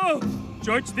 Oh,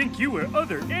 George think you were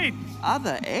other ape.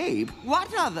 Other ape?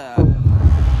 What other?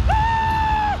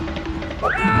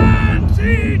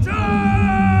 Anteater!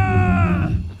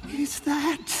 Is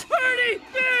that... Pretty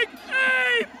big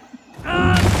ape!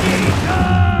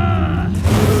 Anteater!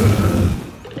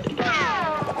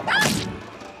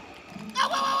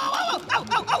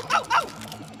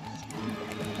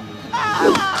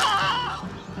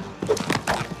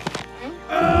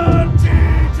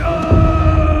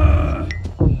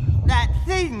 That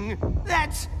thing!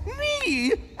 That's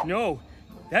me! No,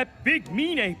 that big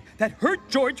mean ape that hurt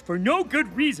George for no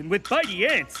good reason with bitey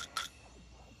ants.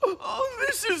 Oh,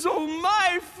 this is all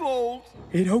my fault.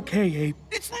 It okay, Ape?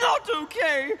 It's not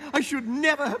okay. I should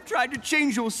never have tried to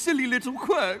change your silly little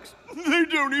quirks. They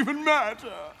don't even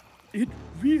matter. It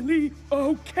really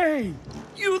okay?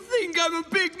 You think I'm a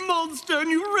big monster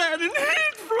and you ran and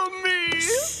hid from me?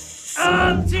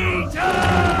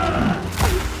 Anteater!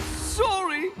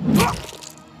 Sorry.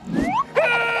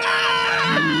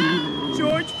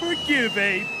 George, forgive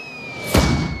Ape.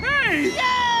 Hey! Yay!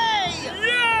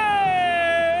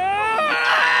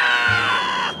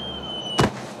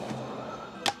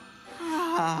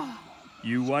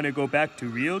 You want to go back to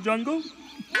real jungle?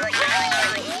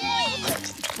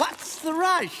 What's the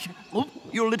rush? Oh,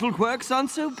 your little quirks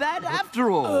aren't so bad after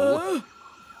all.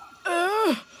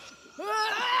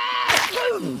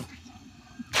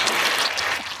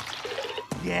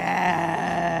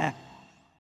 Yeah.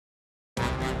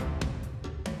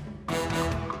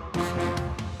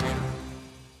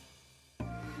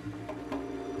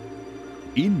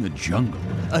 In the jungle,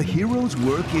 a hero's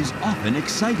work is often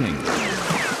exciting,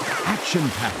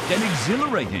 action-packed and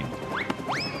exhilarating,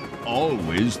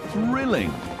 always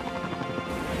thrilling,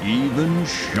 even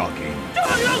shocking.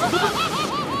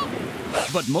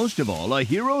 But most of all, a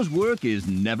hero's work is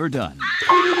never done.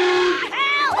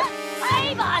 Help!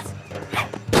 Save us!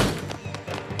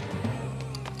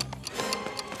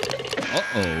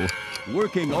 Uh-oh.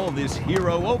 Working all this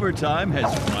hero overtime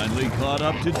has finally caught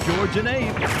up to George and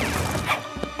Ape.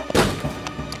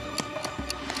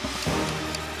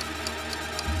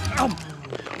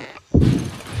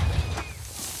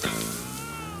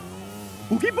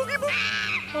 Boogie, boogie, boogie.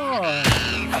 Oh.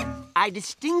 I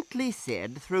distinctly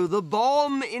said throw the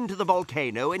bomb into the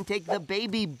volcano and take the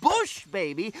baby bush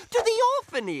baby to the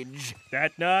orphanage.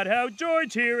 That's not how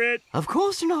George hear it. Of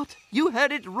course not. You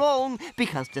heard it wrong,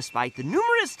 because despite the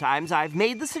numerous times I've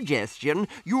made the suggestion,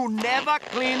 you never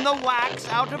clean the wax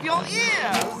out of your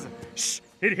ears. Shh!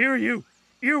 It hear you.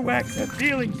 Earwax have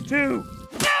feelings too.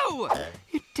 No!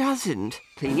 It doesn't.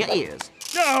 Clean your ears.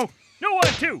 No! No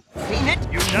one too! Clean it!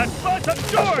 You not fuss up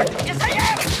George! Yes, I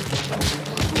am!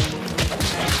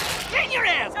 Clean your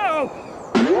ears! No!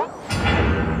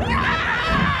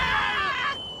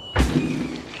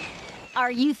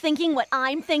 Are you thinking what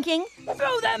I'm thinking?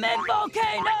 Throw them in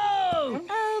volcano!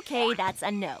 Okay, that's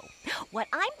a no. What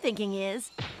I'm thinking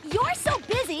is, you're so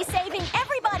busy saving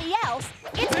everybody else,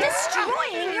 it's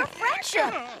destroying your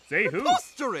friendship. Say who?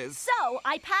 Preposterous! So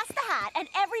I passed the hat and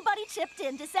everybody chipped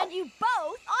in to send you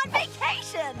both on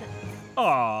vacation.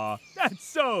 Aw, that's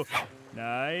so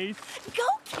nice. Go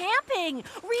camping.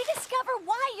 Rediscover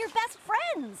why you're best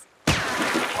friends.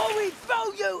 Or we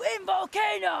throw you in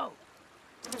volcano!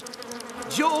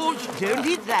 George, don't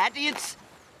eat that. It's...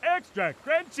 Extra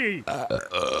crunchy.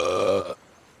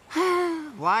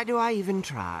 Why do I even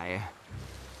try?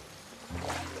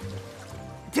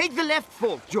 Take the left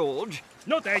fork, George.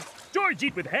 No thanks. George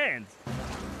eat with hands.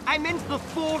 I meant the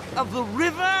fork of the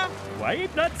river. Why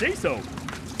Ape not say so?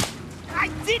 I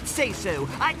did say so.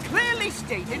 I clearly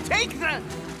stated take the...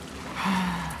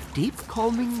 Deep,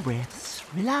 calming breaths.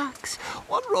 Relax.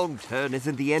 One wrong turn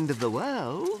isn't the end of the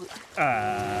world.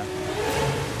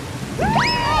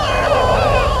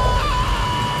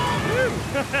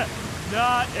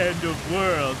 Not end of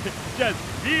world. Just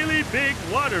really big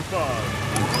waterfall.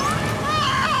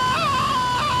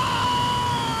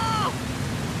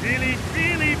 Really,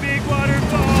 really big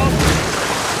waterfall.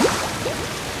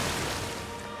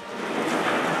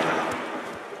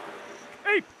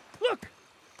 Ape, look!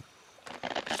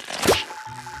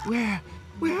 Where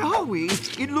are we?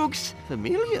 It looks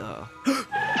familiar.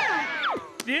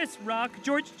 This rock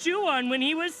George chew on when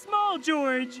he was small,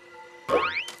 George.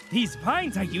 These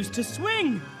vines I used to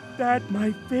swing. That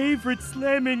my favorite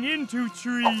slamming into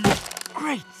tree.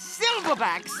 Great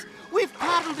silverbacks! We've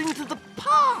paddled into the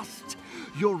past.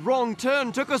 Your wrong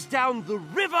turn took us down the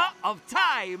river of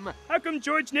time. How come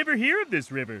George never hear of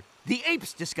this river? The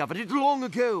apes discovered it long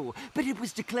ago, but it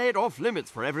was declared off limits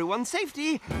for everyone's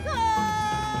safety.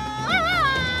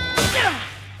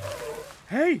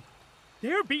 Hey,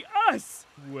 there be us.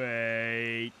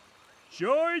 Wait.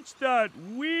 George thought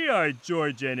we are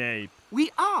George and Ape.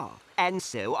 We are, and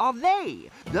so are they.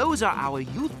 Those are our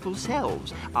youthful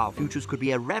selves. Our futures could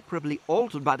be irreparably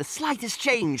altered by the slightest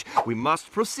change. We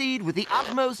must proceed with the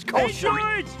utmost caution.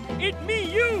 Hey, George! It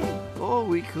me, you! Oh,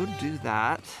 we could do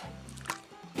that.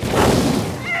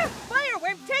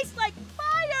 Fireworm tastes like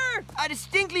fire! I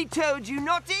distinctly told you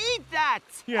not to eat that!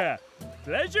 Yeah,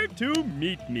 pleasure to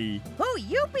meet me. Who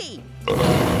you be?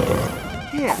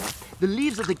 Here, the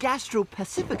leaves of the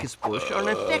Gastropacifocus bush are an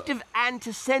effective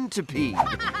anticentripede.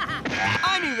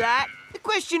 I knew that. The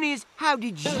question is, how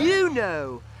did you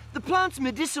know? The plant's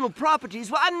medicinal properties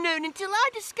were unknown until I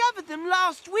discovered them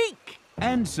last week.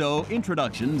 And so,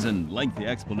 introductions and lengthy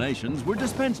explanations were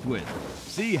dispensed with.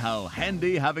 See how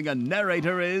handy having a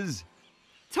narrator is?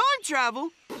 Time travel?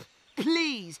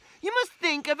 Please, you must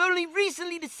think I've only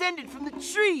recently descended from the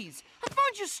trees. I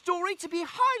find your story to be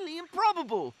highly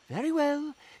improbable. Very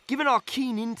well. Given our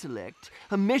keen intellect,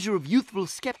 a measure of youthful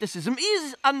skepticism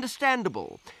is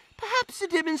understandable. Perhaps a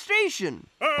demonstration.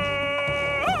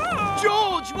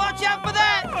 George, watch out for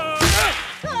that!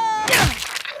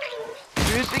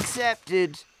 Truth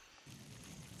accepted.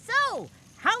 So,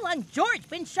 how long George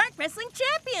been shark wrestling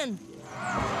champion?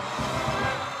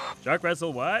 Shark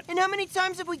wrestle what? And how many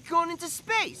times have we gone into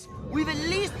space? We've at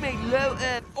least made low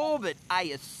Earth orbit, I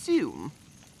assume.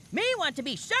 Me want to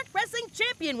be shark wrestling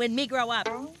champion when me grow up.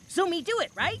 So me do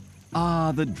it, right?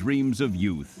 Ah, the dreams of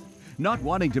youth. Not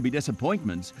wanting to be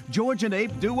disappointments, George and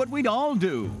Ape do what we'd all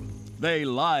do. They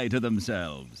lie to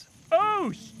themselves.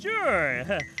 Oh, sure.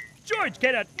 George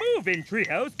cannot move in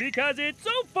Treehouse because it's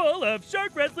so full of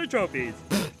shark wrestler trophies.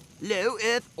 Low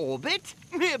Earth orbit?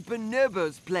 Mere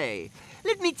bonobos play.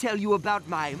 Let me tell you about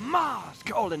my Mars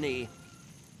colony.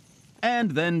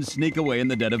 And then sneak away in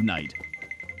the dead of night.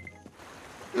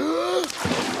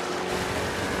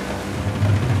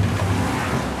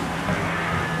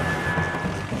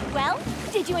 Well,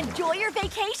 did you enjoy your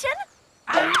vacation?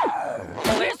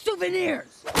 Where's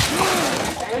souvenirs?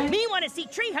 Me want to see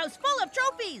Treehouse full of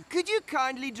trophies. Could you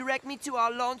kindly direct me to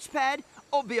our launch pad?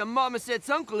 I'll be a marmoset's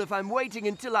uncle if I'm waiting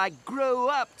until I grow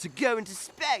up to go into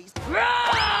space.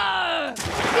 Roar!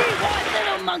 Be one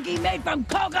little monkey made from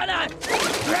coconut!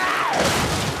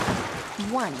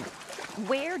 One,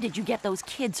 where did you get those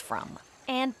kids from?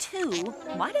 And two,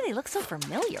 why do they look so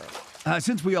familiar?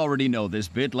 Since we already know this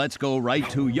bit, let's go right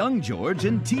to young George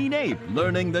and teen Ape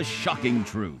learning the shocking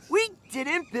truth. We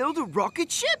didn't build a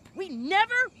rocket ship. We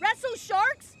never wrestle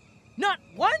sharks? Not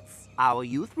once? Our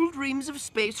youthful dreams of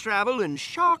space travel and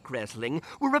shark wrestling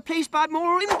were replaced by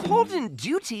more important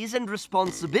duties and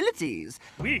responsibilities.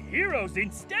 We heroes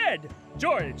instead.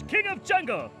 George, king of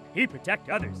jungle. He protect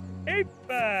others. Ape,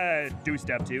 do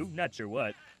stuff too. Not sure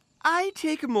what. I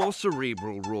take a more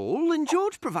cerebral role, and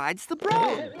George provides the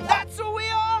brawn. That's who we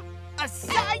are? A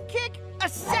sidekick? A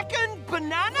second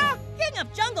banana? King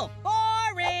of jungle,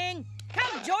 boring.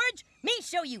 Come, George, me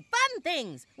show you fun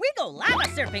things. We go lava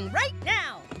surfing right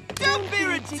now. Don't be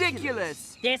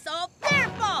ridiculous. This all their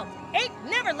fault. Ape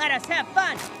never let us have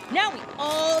fun. Now we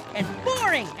old and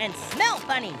boring and smell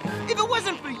funny. If it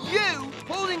wasn't for you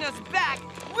holding us back,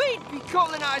 we'd be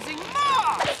colonizing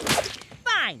Mars.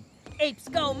 Fine. Apes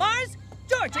go Mars,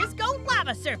 Georges go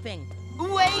lava surfing.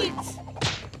 Wait!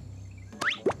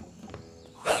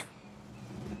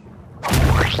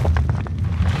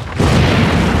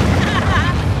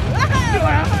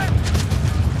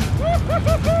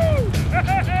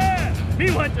 Me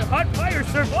want to hot fire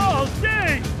surf all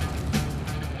day!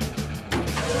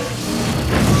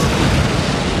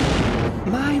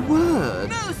 My word!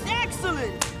 Most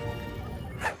excellent!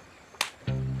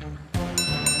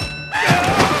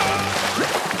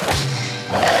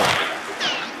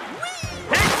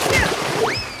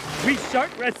 We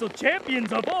shark wrestle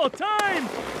champions of all time!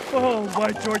 Oh,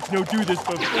 why George no do this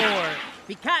before?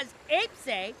 Because apes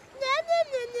say,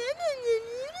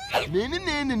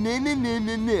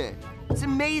 It's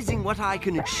amazing what I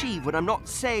can achieve when I'm not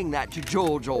saying that to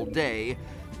George all day.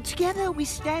 Together we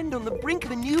stand on the brink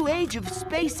of a new age of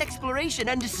space exploration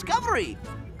and discovery.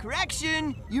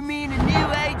 Correction, you mean a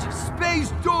new age of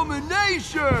space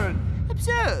domination.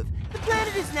 Observe, the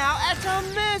planet is now at our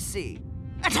mercy.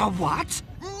 At our what?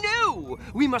 No!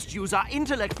 We must use our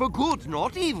intellect for good,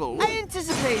 not evil. I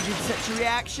anticipated such a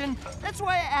reaction. That's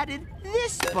why I added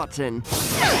this button.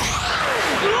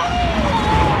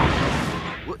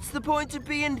 What's the point of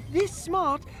being this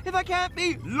smart if I can't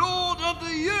be Lord of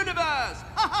the Universe?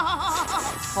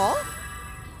 Huh?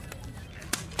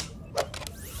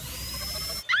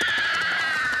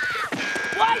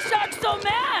 why sharks so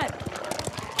mad?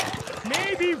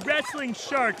 Maybe wrestling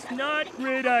sharks not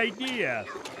great idea.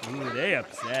 Ooh, they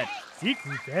upset. Seek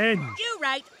revenge. You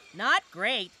right. Not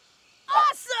great.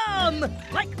 Awesome!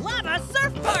 Like lava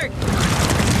surf park!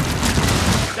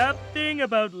 Something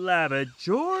about lava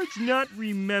George not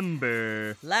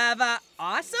remember. Lava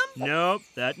awesome? Nope,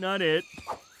 that not it.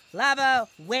 Lava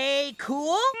way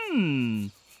cool?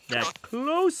 That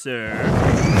closer.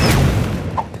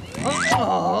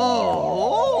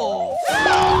 Oh!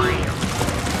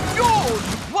 George,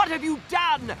 what have you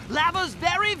done? Lava's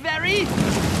very, very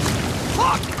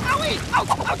hot! Owie! Ow!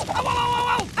 Ow! Ow!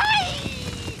 Ow!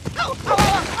 Ow! Ow!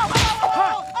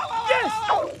 Ow! Ow! Yes!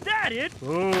 That it?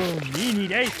 Oh, me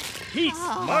need Ape. He's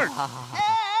smart. Help!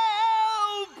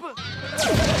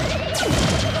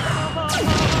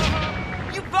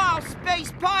 You vile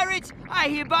space pirates! I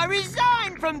hereby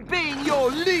resign from being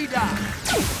your leader!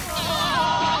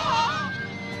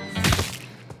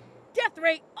 Death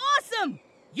ray awesome!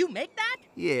 You make that?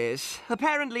 Yes.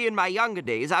 Apparently in my younger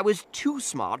days, I was too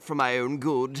smart for my own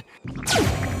good.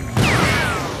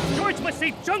 George must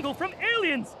save jungle from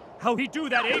aliens! How he do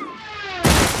that, Ape?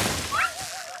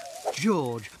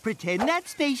 George, pretend that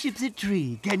spaceship's a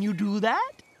tree. Can you do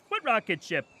that? What rocket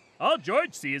ship? All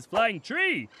George see is flying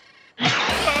tree.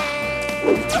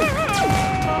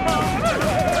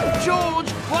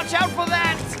 George, watch out for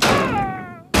that!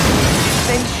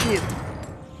 Spaceship.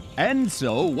 And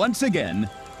so, once again,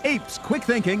 Ape's quick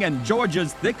thinking and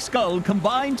George's thick skull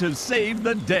combine to save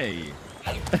the day.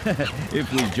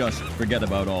 If we just forget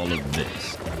about all of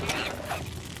this.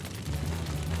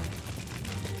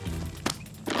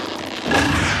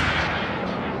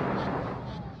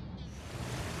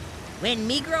 When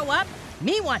me grow up,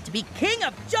 me want to be king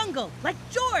of jungle, like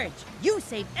George. You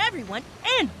save everyone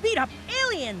and beat up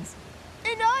aliens.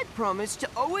 And I promise to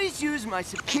always use my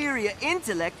superior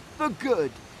intellect for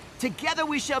good. Together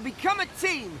we shall become a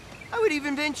team. I would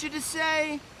even venture to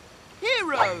say,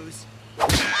 heroes. Me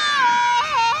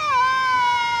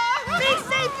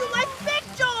save you like Big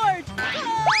George!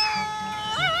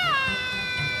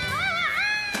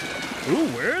 Who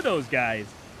were those guys?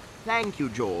 Thank you,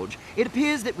 George. It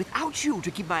appears that without you to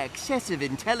keep my excessive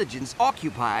intelligence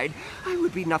occupied, I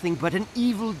would be nothing but an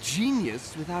evil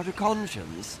genius without a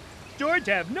conscience. George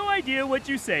have no idea what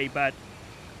you say, but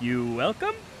you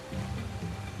welcome?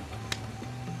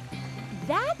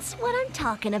 That's what I'm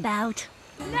talking about.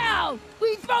 Now,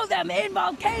 we throw them in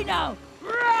volcano!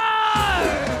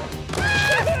 Roar!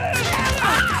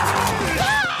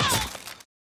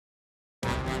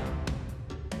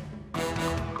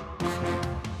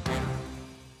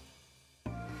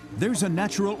 There's a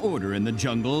natural order in the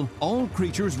jungle. All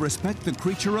creatures respect the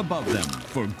creature above them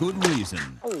for good reason.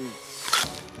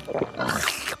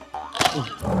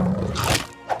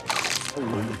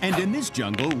 And in this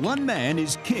jungle, one man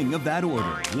is king of that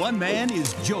order. One man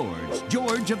is George,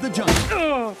 George of the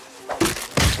jungle.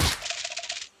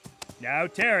 Now,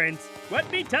 Terrence,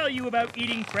 let me tell you about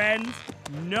eating friends.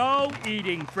 No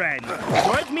eating friends.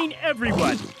 Words mean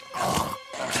everyone.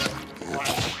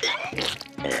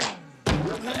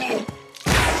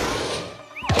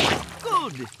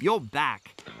 Good, you're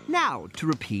back. Now, to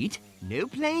repeat, no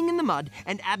playing in the mud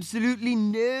and absolutely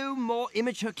no more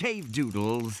immature cave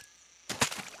doodles.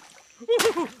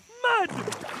 Mud!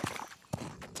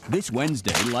 This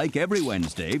Wednesday, like every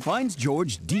Wednesday, finds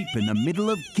George deep in the middle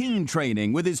of king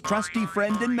training with his trusty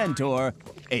friend and mentor,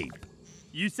 Ape.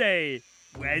 You say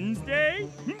Wednesday?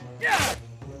 Yeah!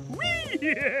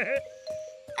 Whee!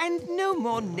 And no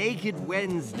more naked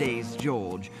Wednesdays,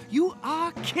 George. You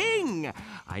are king.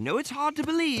 I know it's hard to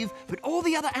believe, but all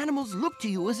the other animals look to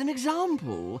you as an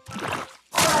example.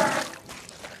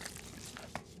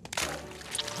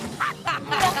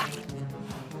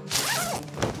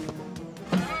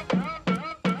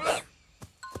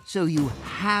 So you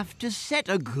have to set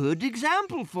a good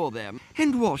example for them.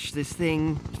 And wash this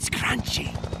thing. It's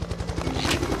crunchy.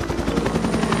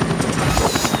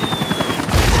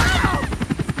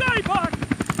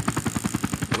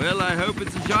 Well, I hope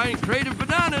it's a giant crate of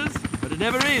bananas, but it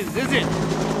never is it?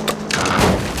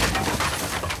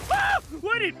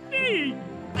 What'd it be?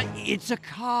 It's a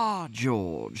car,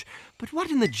 George. But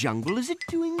what in the jungle is it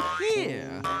doing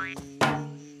here?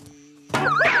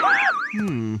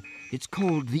 It's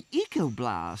called the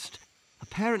Ecoblast.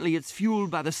 Apparently it's fueled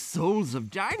by the souls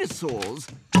of dinosaurs.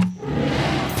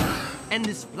 And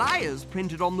this flyer's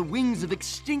printed on the wings of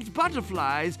extinct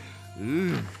butterflies.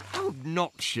 Ugh, how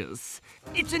obnoxious.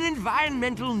 It's an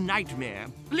environmental nightmare.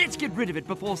 Let's get rid of it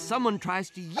before someone tries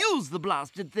to use the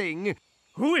blasted thing.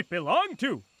 Who it belonged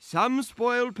to? Some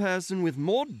spoiled person with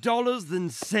more dollars than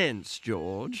sense,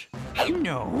 George.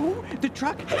 No, the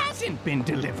truck hasn't been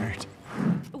delivered.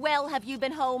 Well, have you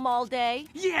been home all day?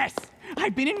 Yes,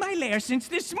 I've been in my lair since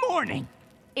this morning.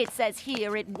 It says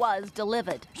here it was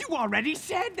delivered. You already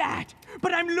said that,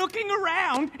 but I'm looking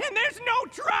around and there's no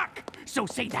truck. So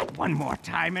say that one more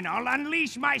time and I'll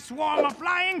unleash my swarm of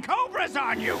flying cobras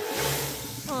on you.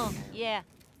 Oh, yeah.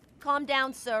 Calm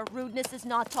down, sir. Rudeness is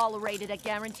not tolerated at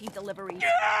guaranteed delivery.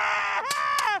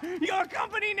 Your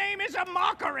company name is a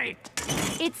mockery.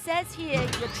 It says here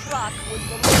your truck was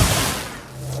delivered.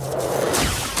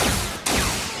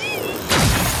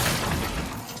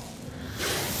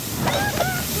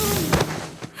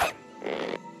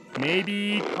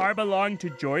 Maybe car belonged to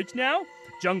George now?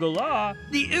 Jungle law.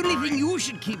 The only thing you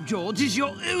should keep, George, is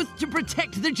your oath to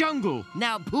protect the jungle.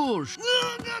 Now push.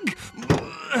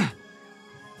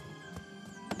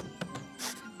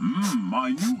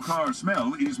 My new car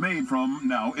smell is made from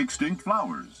now extinct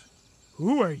flowers.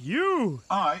 Who are you?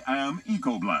 I am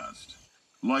Ecoblast.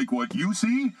 Like what you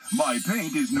see, my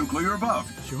paint is nuclear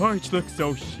buff. George looks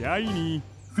so shiny.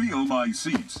 Feel my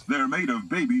seats. They're made of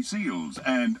baby seals,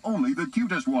 and only the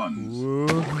cutest ones.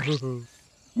 Whoa.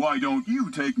 Why don't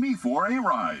you take me for a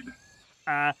ride?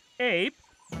 Ape,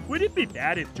 would it be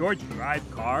bad if George drive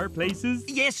car places?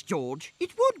 Yes, George,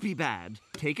 it would be bad.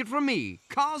 Take it from me.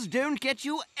 Cars don't get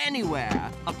you anywhere.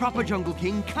 A proper jungle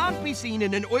king can't be seen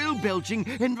in an oil-belching,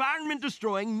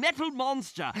 environment-destroying metal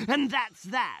monster, and that's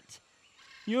that.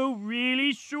 You're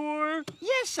really sure?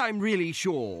 Yes, I'm really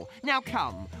sure. Now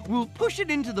come, we'll push it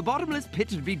into the bottomless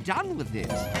pit and be done with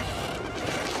this.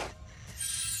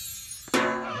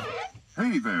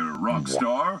 Hey there, rock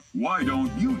star. Why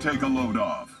don't you take a load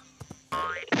off?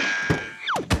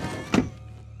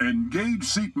 Engage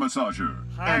seat massager.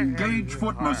 Engage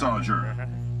foot massager.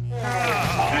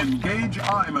 Engage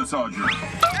eye massager.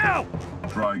 Ow!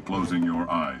 Try closing your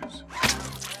eyes.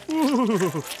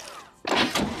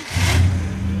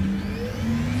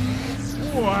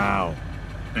 Wow.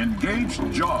 Engage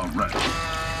jaw rest.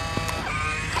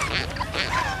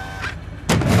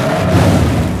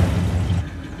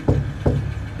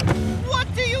 What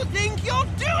do you think you're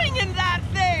doing in that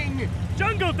thing?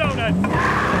 Jungle donuts!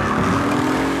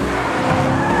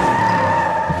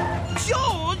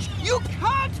 George, you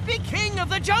can't be king of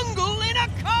the jungle in a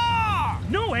car!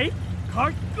 No way!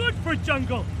 Car's good for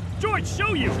jungle! George,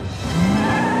 show you!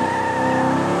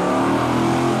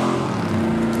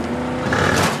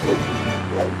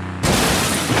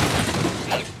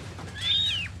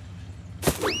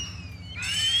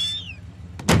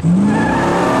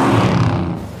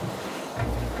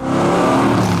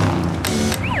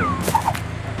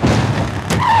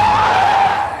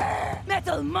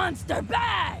 monster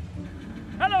bad!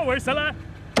 Hello, Ursula.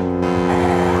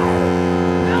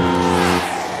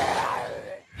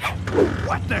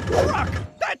 What the truck?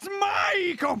 That's my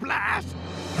Eco Blast!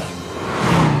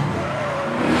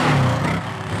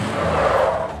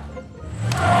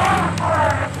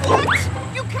 What?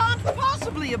 You can't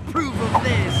possibly approve of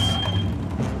this!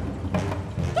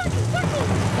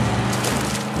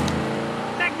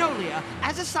 Magnolia,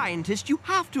 as a scientist, you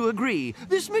have to agree.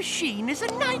 This machine is a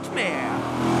nightmare.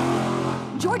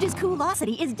 George's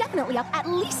coolosity is definitely up at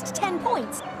least 10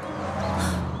 points.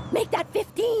 Make that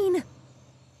 15.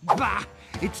 Bah!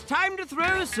 It's time to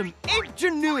throw some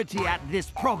ingenuity at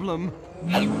this problem.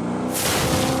 George!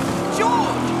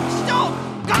 Stop!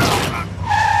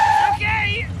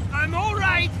 Okay, I'm all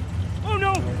right. Oh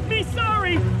no, me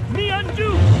sorry. Me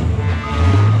undo.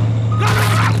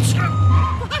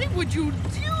 Why would you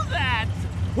do that?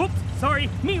 Whoops,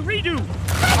 sorry. Me redo.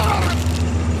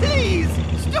 Please,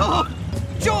 stop!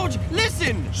 George,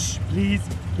 listen! Shh, please.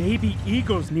 Baby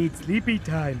eagles need sleepy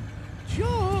time.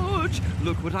 George,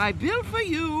 look what I built for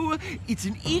you. It's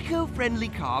an eco-friendly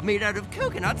car made out of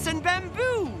coconuts and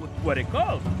bamboo. What it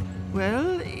called?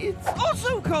 Well, it's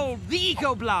also called the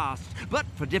Eco Blast, but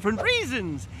for different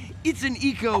reasons. It's an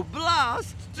Eco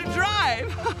Blast to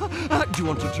drive. Do you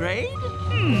want to trade?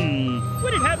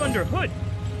 What'd it have under hood?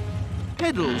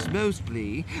 Pedals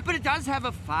mostly, but it does have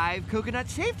a 5 coconut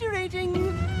safety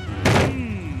rating.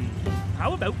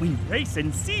 How about we race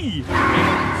and see?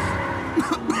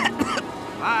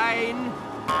 Fine.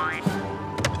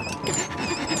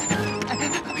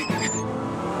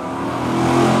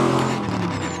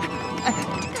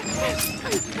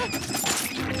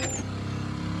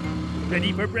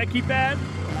 Ready for brekkie pad?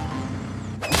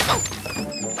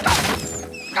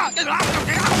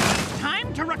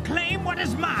 Time to reclaim what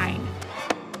is mine.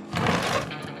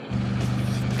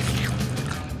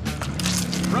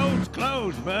 Road's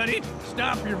closed, buddy.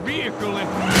 Stop your vehicle and...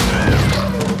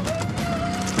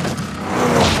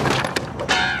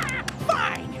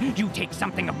 Fine! You take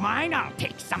something of mine, I'll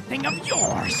take something of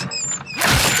yours.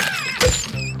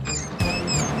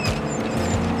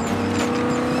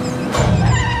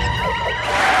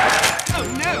 Oh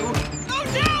no! Oh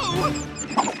no!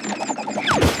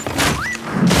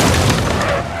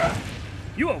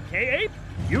 You okay, Ape?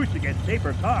 You should get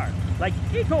safer car, like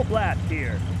Eco Blast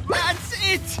here. That's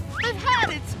it! I've had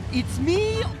it! It's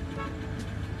me.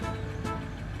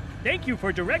 Thank you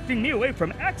for directing me away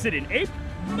from accident, Ape.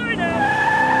 Bye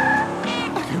now! I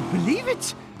don't believe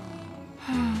it!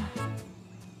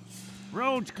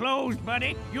 Road's closed,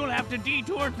 buddy. You'll have to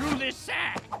detour through this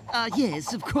sack.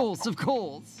 Yes, of course, of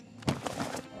course.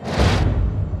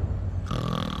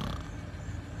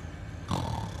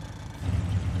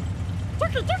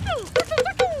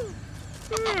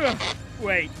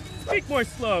 Wait, speak more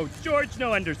slow. George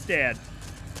no understand.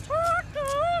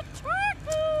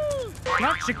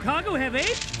 Does Chicago have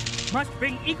Ape? Must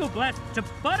bring Eco Blast to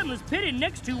Bottomless Pit in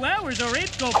next 2 hours or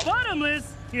Ape go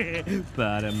bottomless.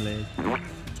 Bottomless.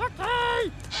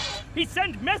 Turkey! He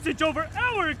sent message over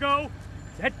hour ago.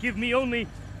 That give me only,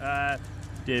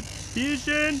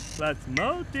 division plus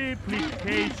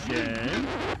multiplication.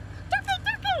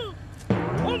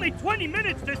 Only 20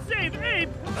 minutes to save Ape.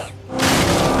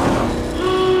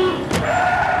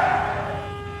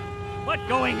 What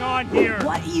going on here?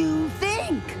 What you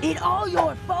think? It all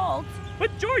your fault.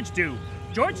 What George do?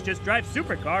 George just drives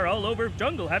supercar all over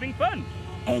jungle having fun.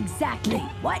 Exactly.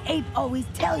 What Ape always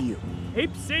tell you.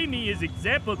 Ape say me is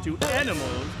example to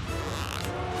animals.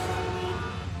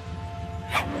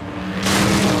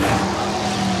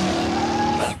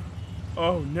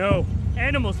 Oh no,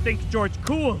 animals think George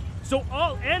cool, so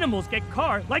all animals get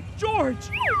car like George.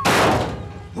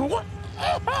 What?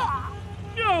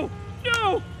 No,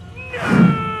 no,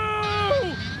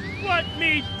 no! What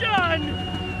me done?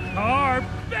 Car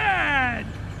bad!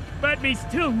 But me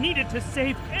still needed to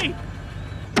save Ape.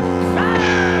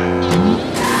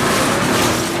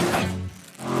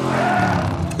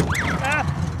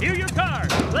 Here your car,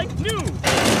 like new.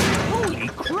 Holy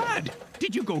crud!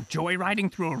 Did you go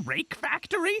joyriding through a rake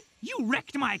factory? You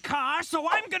wrecked my car, so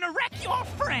I'm gonna wreck your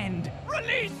friend!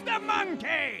 Release the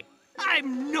monkey!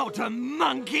 I'm not a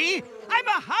monkey! I'm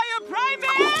a higher primate!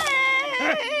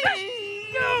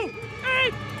 No!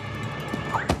 Ape!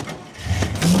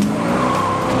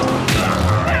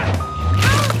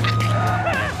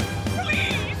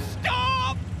 Please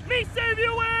stop! Me save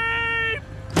you, Ape!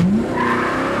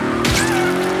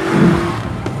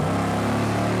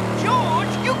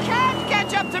 George, you can't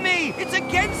catch up to me! It's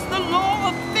against the law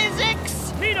of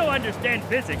physics! Me don't understand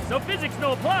physics, so physics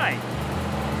no apply.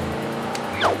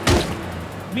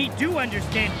 Me do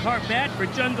understand car bad for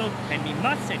jungle, and me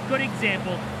must set good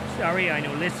example. Sorry I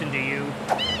no listen to you.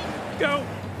 Go,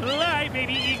 fly,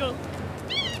 baby eagle.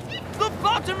 The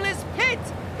bottomless pit!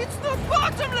 It's not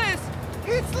bottomless!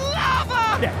 It's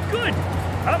lava! That's good.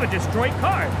 Lava destroy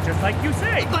cars, just like you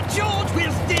say. But George,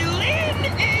 we're still in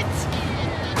it!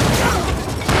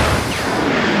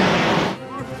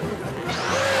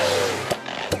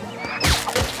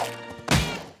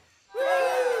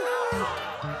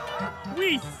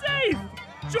 We safe!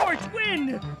 George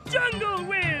win! Jungle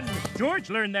win! George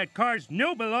learned that cars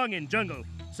no belong in jungle,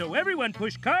 so everyone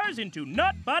push cars into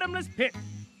not bottomless pit.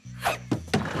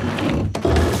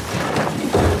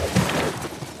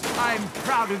 I'm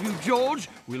proud of you, George.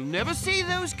 We'll never see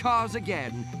those cars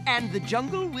again, and the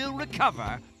jungle will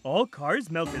recover. All cars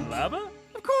melt in lava?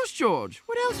 Of course, George.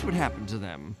 What else would happen to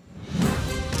them?